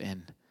life,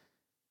 and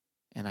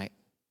I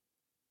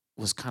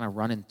was kind of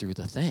running through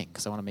the thing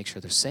because I want to make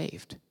sure they're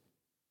saved.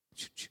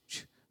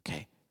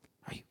 Okay,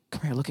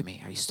 come here, look at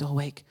me. Are you still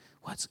awake?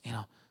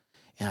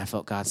 And I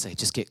felt God say,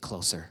 just get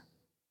closer.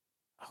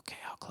 Okay,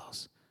 how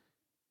close?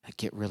 I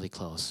get really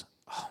close.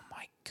 Oh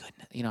my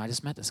goodness. I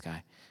just met this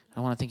guy. I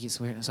don't want to think he's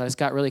weird. So I just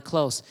got really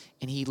close,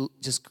 and he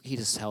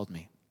just held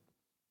me.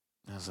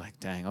 I was like,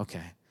 dang,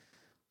 okay,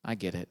 I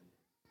get it.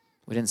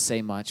 We didn't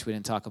say much. We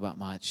didn't talk about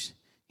much.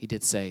 He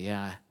did say,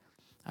 yeah,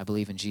 I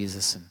believe in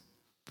Jesus, and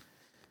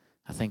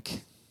I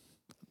think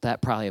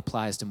that probably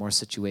applies to more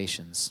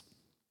situations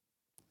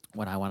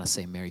when I want to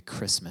say Merry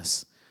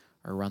Christmas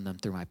or run them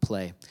through my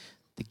play.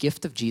 The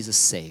gift of Jesus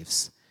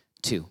saves.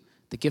 2,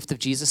 the gift of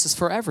Jesus is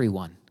for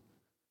everyone.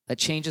 That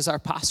changes our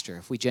posture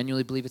if we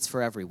genuinely believe it's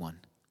for everyone.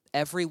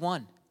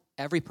 Everyone,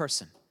 every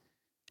person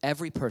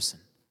can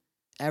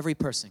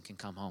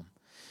come home.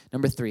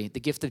 Number 3, the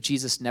gift of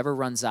Jesus never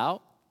runs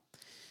out,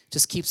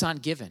 just keeps on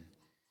giving.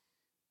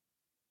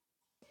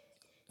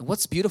 And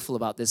what's beautiful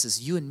about this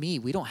is you and me,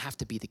 we don't have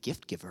to be the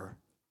gift giver.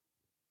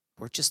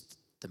 We're just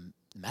the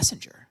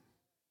messenger.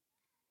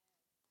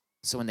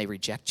 So when they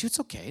reject you, it's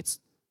okay.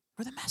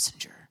 We're the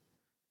messenger.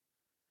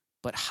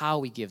 But how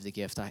we give the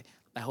gift, I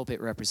hope it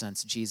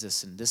represents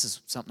Jesus, and this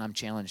is something I'm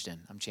challenged in.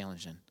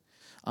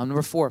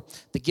 Number 4,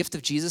 the gift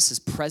of Jesus is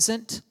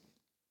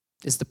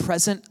the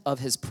present of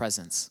his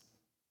presence.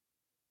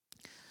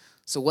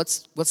 So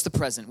what's the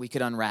present we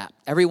could unwrap?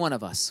 Every one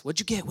of us. What'd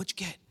you get?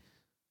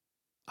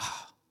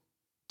 Oh,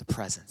 the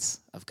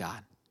presence of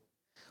God.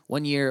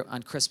 One year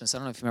on Christmas, I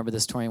don't know if you remember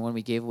this, Torian, when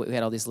we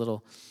had all these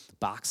little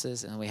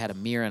boxes, and we had a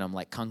mirror in them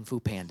like Kung Fu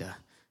Panda,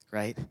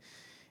 right?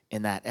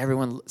 And that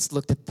everyone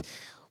looked at,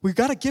 we've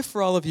got a gift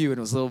for all of you, and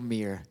it was a little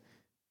mirror.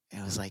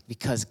 And it was like,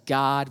 because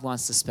God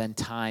wants to spend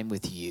time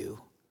with you.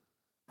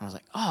 And I was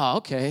like, oh,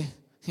 okay.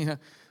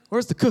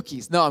 Where's the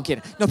cookies? No, I'm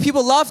kidding. No,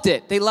 people loved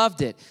it. They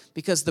loved it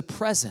because the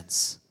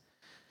presence.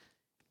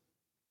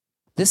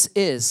 This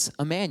is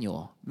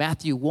Emmanuel,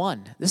 Matthew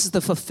 1. This is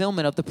the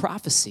fulfillment of the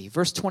prophecy.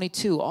 Verse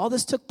 22, all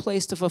this took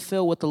place to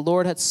fulfill what the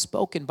Lord had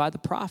spoken by the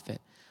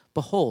prophet.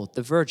 Behold,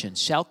 the virgin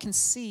shall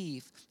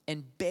conceive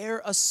and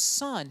bear a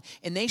son,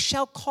 and they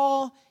shall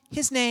call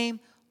his name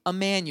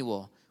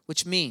Emmanuel,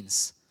 which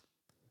means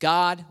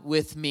God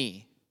with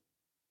me.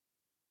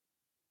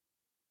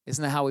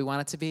 Isn't that how we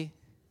want it to be?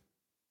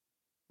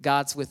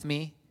 God's with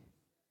me.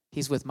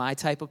 He's with my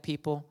type of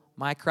people,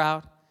 my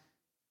crowd.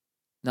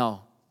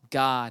 No,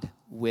 God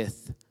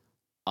with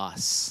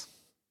us.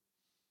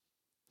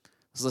 I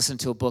was listening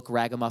to a book,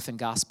 Ragamuffin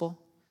Gospel,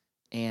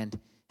 and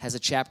has a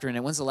chapter in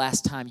it. When's the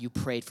last time you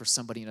prayed for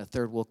somebody in a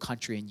third world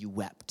country and you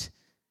wept?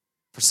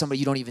 For somebody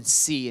you don't even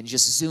see and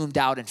just zoomed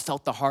out and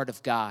felt the heart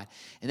of God.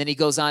 And then he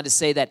goes on to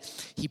say that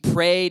he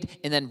prayed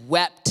and then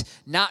wept,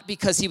 not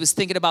because he was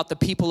thinking about the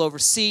people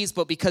overseas,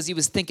 but because he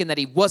was thinking that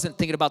he wasn't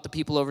thinking about the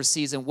people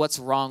overseas and what's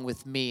wrong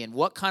with me and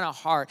what kind of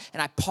heart.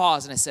 And I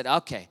paused and I said,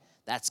 okay,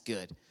 that's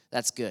good.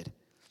 That's good.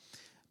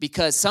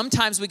 Because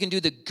sometimes we can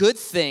do the good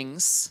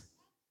things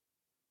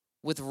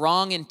with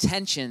wrong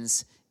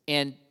intentions,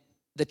 and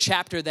the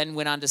chapter then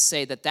went on to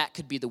say that that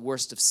could be the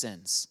worst of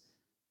sins.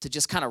 To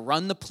just kind of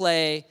run the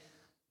play,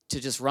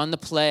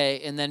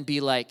 and then be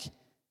like,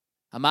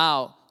 I'm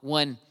out,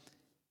 when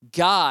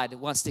God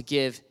wants to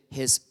give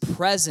his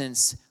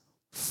presence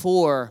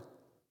for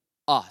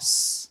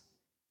us,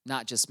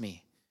 not just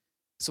me.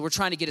 So we're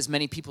trying to get as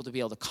many people to be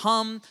able to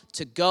come,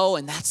 to go,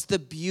 and that's the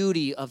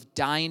beauty of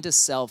dying to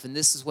self, and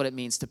this is what it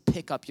means to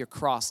pick up your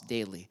cross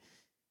daily.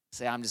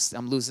 Say,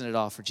 I'm losing it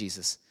all for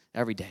Jesus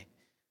every day.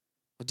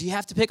 Well, do you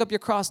have to pick up your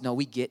cross? No,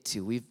 we get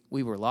to.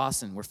 We were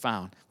lost and we're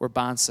found. We're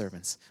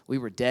bondservants. We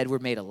were dead, we're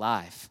made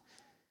alive.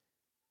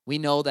 We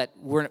know that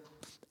we're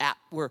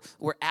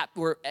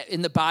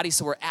in the body,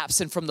 so we're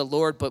absent from the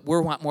Lord, but we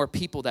want more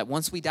people that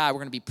once we die, we're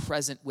going to be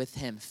present with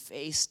him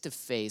face to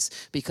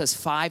face, because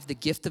 5, the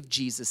gift of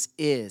Jesus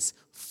is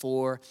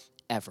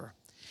forever.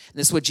 And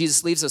this is what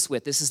Jesus leaves us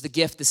with. This is the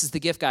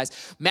gift,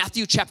 guys.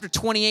 Matthew chapter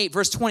 28,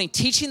 verse 20,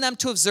 teaching them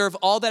to observe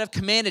all that I've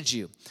commanded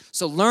you.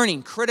 So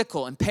learning,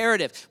 critical,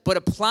 imperative, but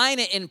applying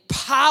it in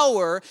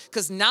power,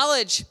 because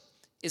knowledge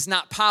is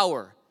not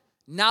power.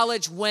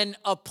 Knowledge, when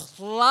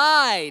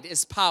applied,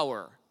 is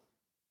power.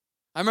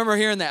 I remember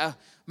hearing that. I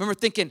remember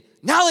thinking,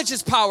 knowledge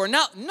is power.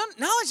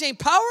 Knowledge ain't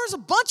power. There's a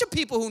bunch of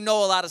people who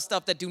know a lot of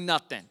stuff that do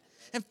nothing.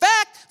 In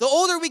fact, the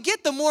older we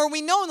get, the more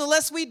we know and the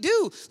less we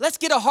do. Let's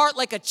get a heart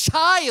like a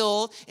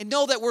child and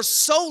know that we're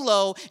so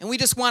low and we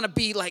just want to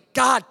be like,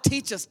 God,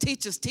 teach us,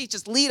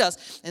 lead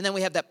us. And then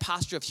we have that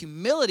posture of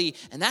humility,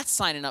 and that's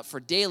signing up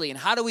for daily. And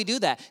how do we do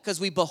that? Because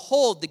we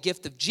behold the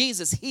gift of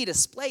Jesus. He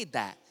displayed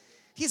that.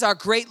 He's our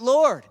great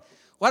Lord.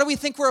 Why do we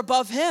think we're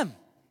above him?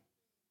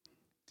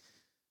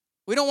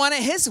 We don't want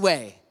it his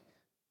way.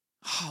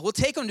 Oh, we'll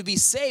take him to be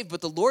saved,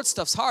 but the Lord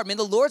stuff's hard. Man,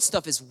 the Lord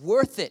stuff is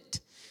worth it.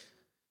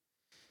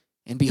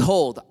 And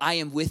behold, I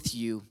am with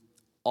you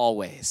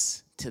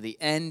always to the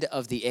end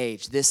of the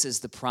age. This is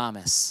the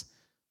promise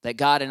that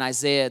God in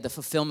Isaiah, the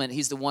fulfillment,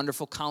 he's the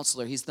wonderful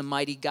counselor. He's the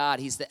mighty God.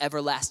 He's the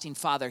everlasting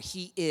Father.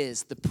 He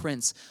is the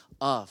Prince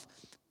of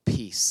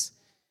Peace.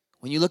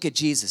 When you look at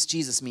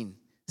Jesus means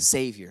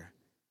Savior.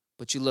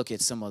 But you look at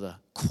some of the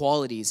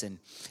qualities and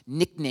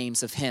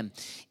nicknames of him.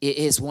 It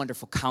is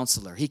wonderful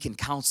counselor. He can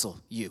counsel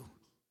you.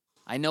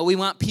 I know we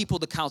want people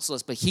to counsel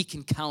us, but he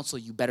can counsel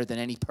you better than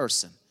any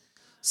person.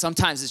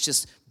 Sometimes it's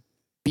just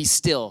be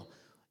still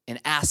and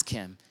ask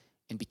him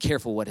and be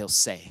careful what he'll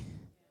say.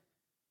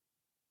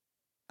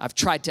 I've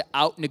tried to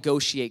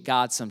out-negotiate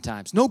God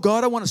sometimes. No,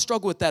 God, I want to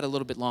struggle with that a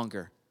little bit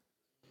longer.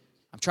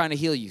 I'm trying to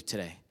heal you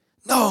today.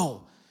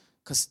 No,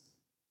 because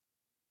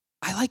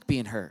I like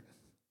being hurt.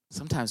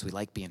 Sometimes we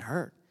like being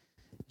hurt.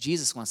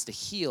 Jesus wants to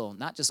heal,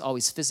 not just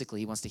always physically.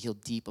 He wants to heal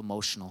deep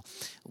emotional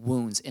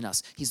wounds in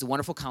us. He's the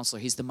wonderful counselor.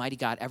 He's the mighty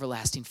God,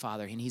 everlasting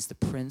Father, and he's the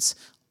Prince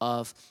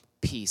of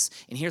Peace.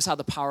 And here's how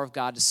the power of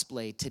God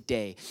displayed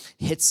today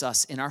hits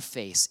us in our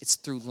face. It's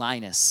through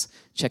Linus.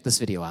 Check this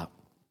video out.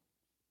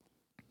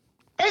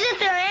 Isn't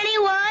there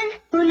anyone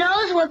who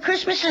knows what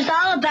Christmas is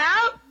all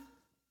about?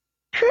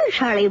 Sure,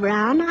 Charlie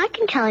Brown. I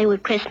can tell you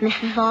what Christmas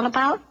is all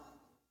about.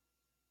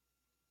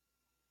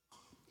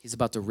 He's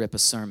about to rip a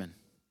sermon.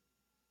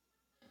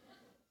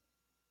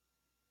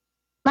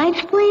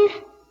 Lights, please.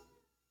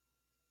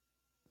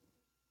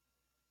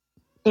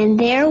 And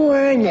there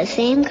were in the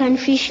same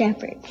country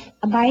shepherds,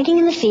 abiding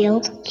in the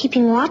field,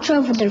 keeping watch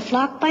over their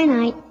flock by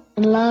night.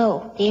 And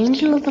lo, the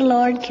angel of the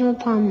Lord came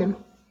upon them.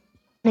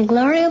 And the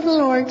glory of the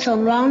Lord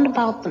shone round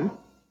about them.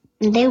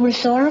 And they were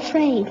sore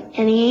afraid.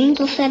 And the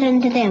angel said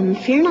unto them,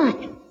 Fear not.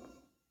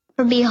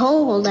 For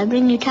behold, I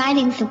bring you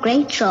tidings of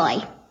great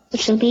joy,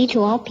 which shall be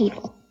to all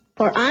people.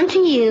 For unto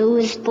you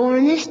is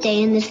born this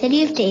day in the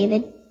city of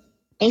David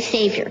a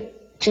Savior,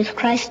 which is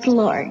Christ the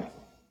Lord.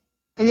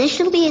 And this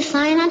shall be a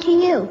sign unto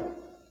you.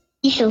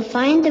 Ye shall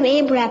find the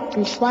babe wrapped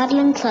in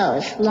swaddling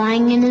clothes,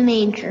 lying in a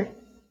manger.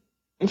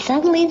 And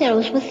suddenly there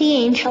was with the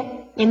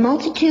angel a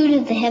multitude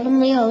of the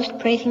heavenly host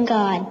praising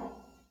God,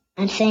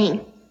 and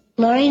saying,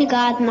 Glory to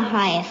God in the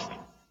highest,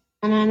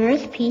 and on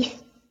earth peace,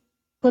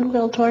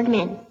 goodwill toward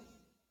men.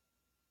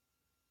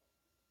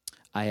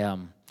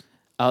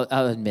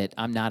 I'll admit,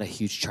 I'm not a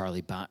huge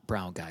Charlie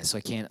Brown guy, so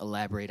I can't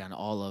elaborate on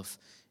all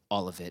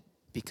of it,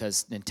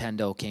 because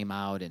Nintendo came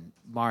out and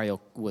Mario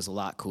was a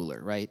lot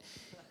cooler, right?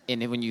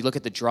 And when you look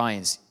at the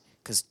drawings,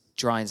 because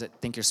drawings, I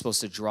think you're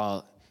supposed to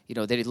draw,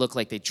 they look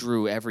like they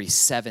drew every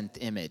 7th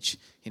image,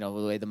 the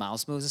way the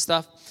mouse moves and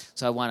stuff.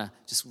 So I want to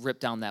just rip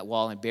down that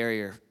wall and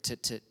barrier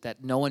to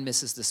that no one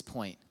misses this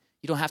point.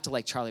 You don't have to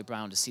like Charlie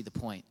Brown to see the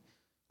point.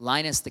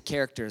 Linus, the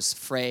character, is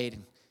afraid,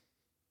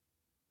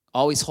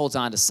 always holds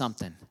on to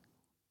something.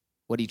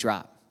 What did he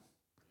drop?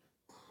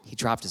 He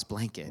dropped his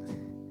blanket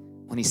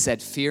when he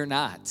said, Fear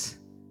not.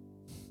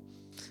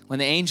 When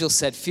the angel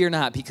said, Fear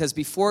not, because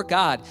before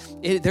God,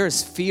 there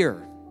is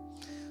fear.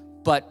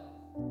 But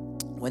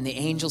when the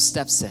angel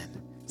steps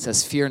in,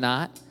 says, Fear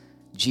not,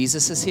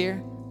 Jesus is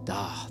here,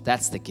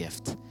 that's the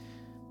gift.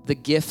 The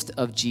gift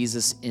of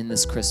Jesus in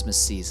this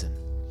Christmas season.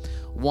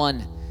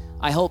 One,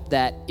 I hope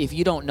that if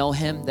you don't know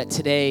him, that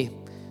today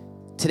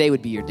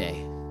would be your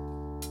day.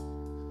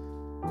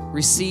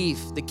 Receive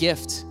the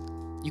gift.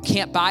 You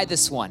can't buy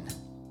this one.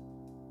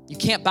 You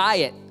can't buy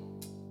it.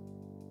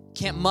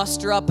 Can't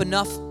muster up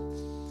enough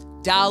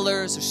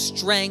dollars or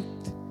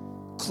strength,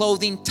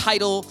 clothing,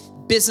 title,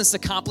 business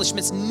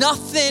accomplishments.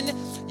 Nothing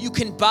you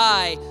can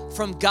buy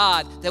from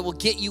God that will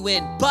get you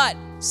in, but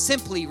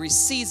simply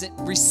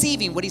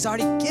receiving what he's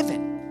already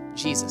given,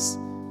 Jesus.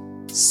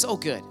 So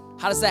good.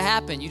 How does that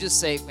happen? You just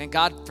say, man,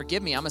 God,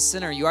 forgive me. I'm a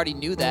sinner. You already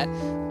knew that.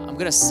 I'm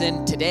going to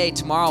sin today,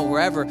 tomorrow,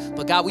 wherever.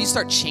 But God, will you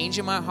start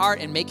changing my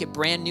heart and make it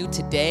brand new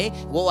today?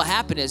 What will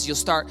happen is you'll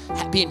start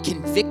being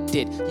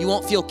convicted. You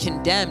won't feel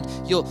condemned.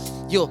 You'll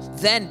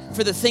then,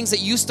 for the things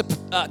that you used to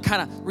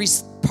kind of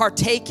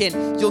partake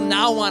in, you'll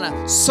now want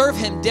to serve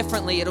him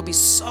differently. It'll be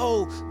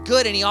so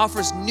good. And he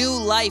offers new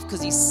life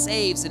because he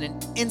saves in an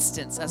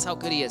instant. That's how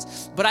good he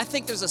is. But I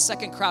think there's a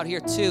second crowd here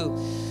too.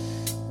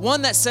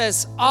 One that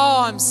says,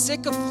 oh, I'm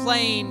sick of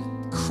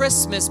playing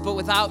Christmas, but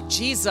without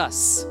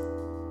Jesus.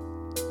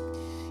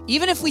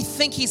 Even if we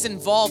think he's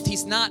involved,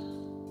 he's not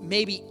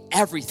maybe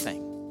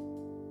everything.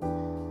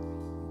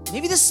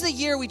 Maybe this is the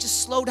year we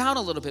just slow down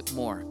a little bit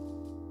more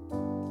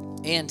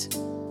and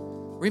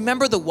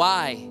remember the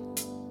why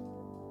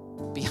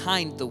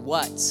behind the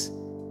what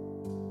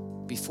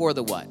before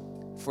the what.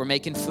 If we're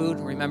making food,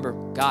 remember,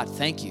 God,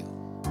 thank you.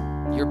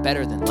 You're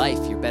better than life.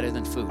 You're better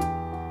than food.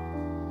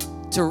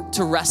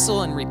 To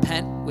wrestle and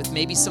repent with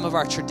maybe some of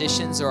our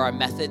traditions or our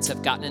methods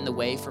have gotten in the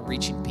way from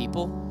reaching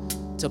people,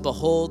 to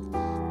behold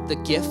the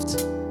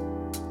gift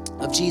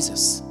of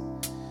Jesus.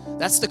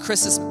 That's the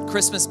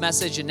Christmas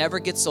message. It never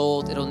gets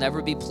old. It'll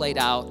never be played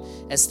out.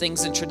 As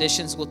things and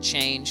traditions will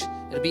change,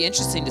 it'll be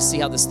interesting to see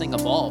how this thing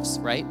evolves,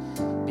 right?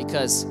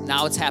 Because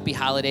now it's happy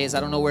holidays. I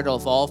don't know where it'll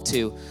evolve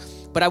to.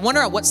 But I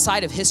wonder what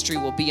side of history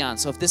we'll be on.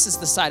 So if this is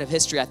the side of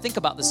history, I think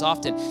about this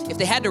often. If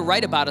they had to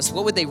write about us,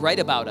 what would they write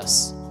about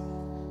us?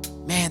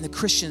 Man, the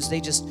Christians, they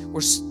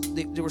were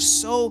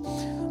so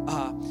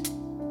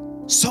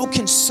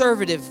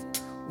conservative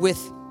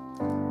with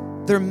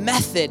their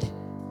method.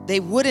 They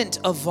wouldn't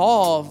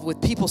evolve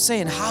with people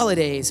saying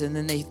holidays, and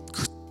then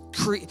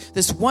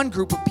this one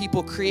group of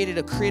people created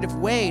a creative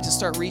way to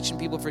start reaching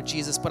people for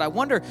Jesus. But I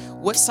wonder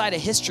what side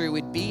of history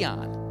we'd be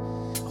on.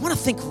 I want to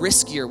think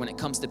riskier when it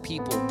comes to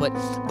people, but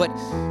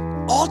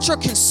ultra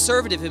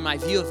conservative in my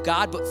view of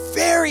God, but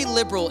very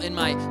liberal in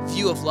my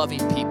view of loving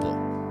people.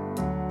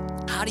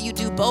 How do you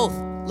do both?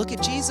 Look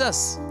at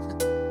Jesus.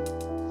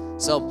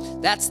 So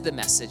that's the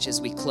message as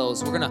we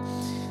close. We're going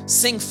to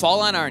sing Fall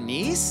on Our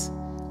Knees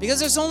because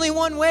there's only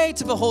one way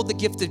to behold the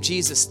gift of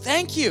Jesus.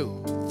 Thank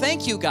you.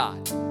 Thank you, God.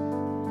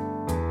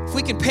 If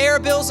we can pay our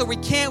bills or we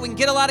can't, we can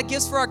get a lot of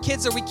gifts for our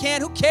kids or we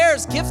can't, who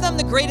cares? Give them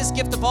the greatest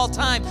gift of all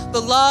time, the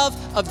love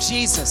of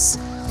Jesus.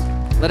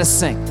 Let us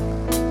sing.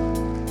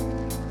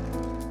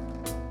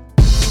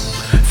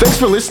 Thanks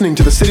for listening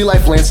to the City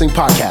Life Lansing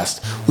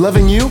podcast,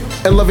 loving you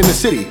and loving the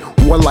city,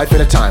 one life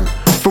at a time.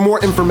 For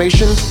more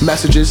information,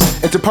 messages,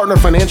 and to partner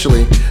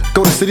financially,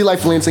 go to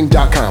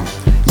citylifelansing.com.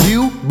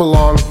 You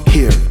belong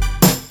here.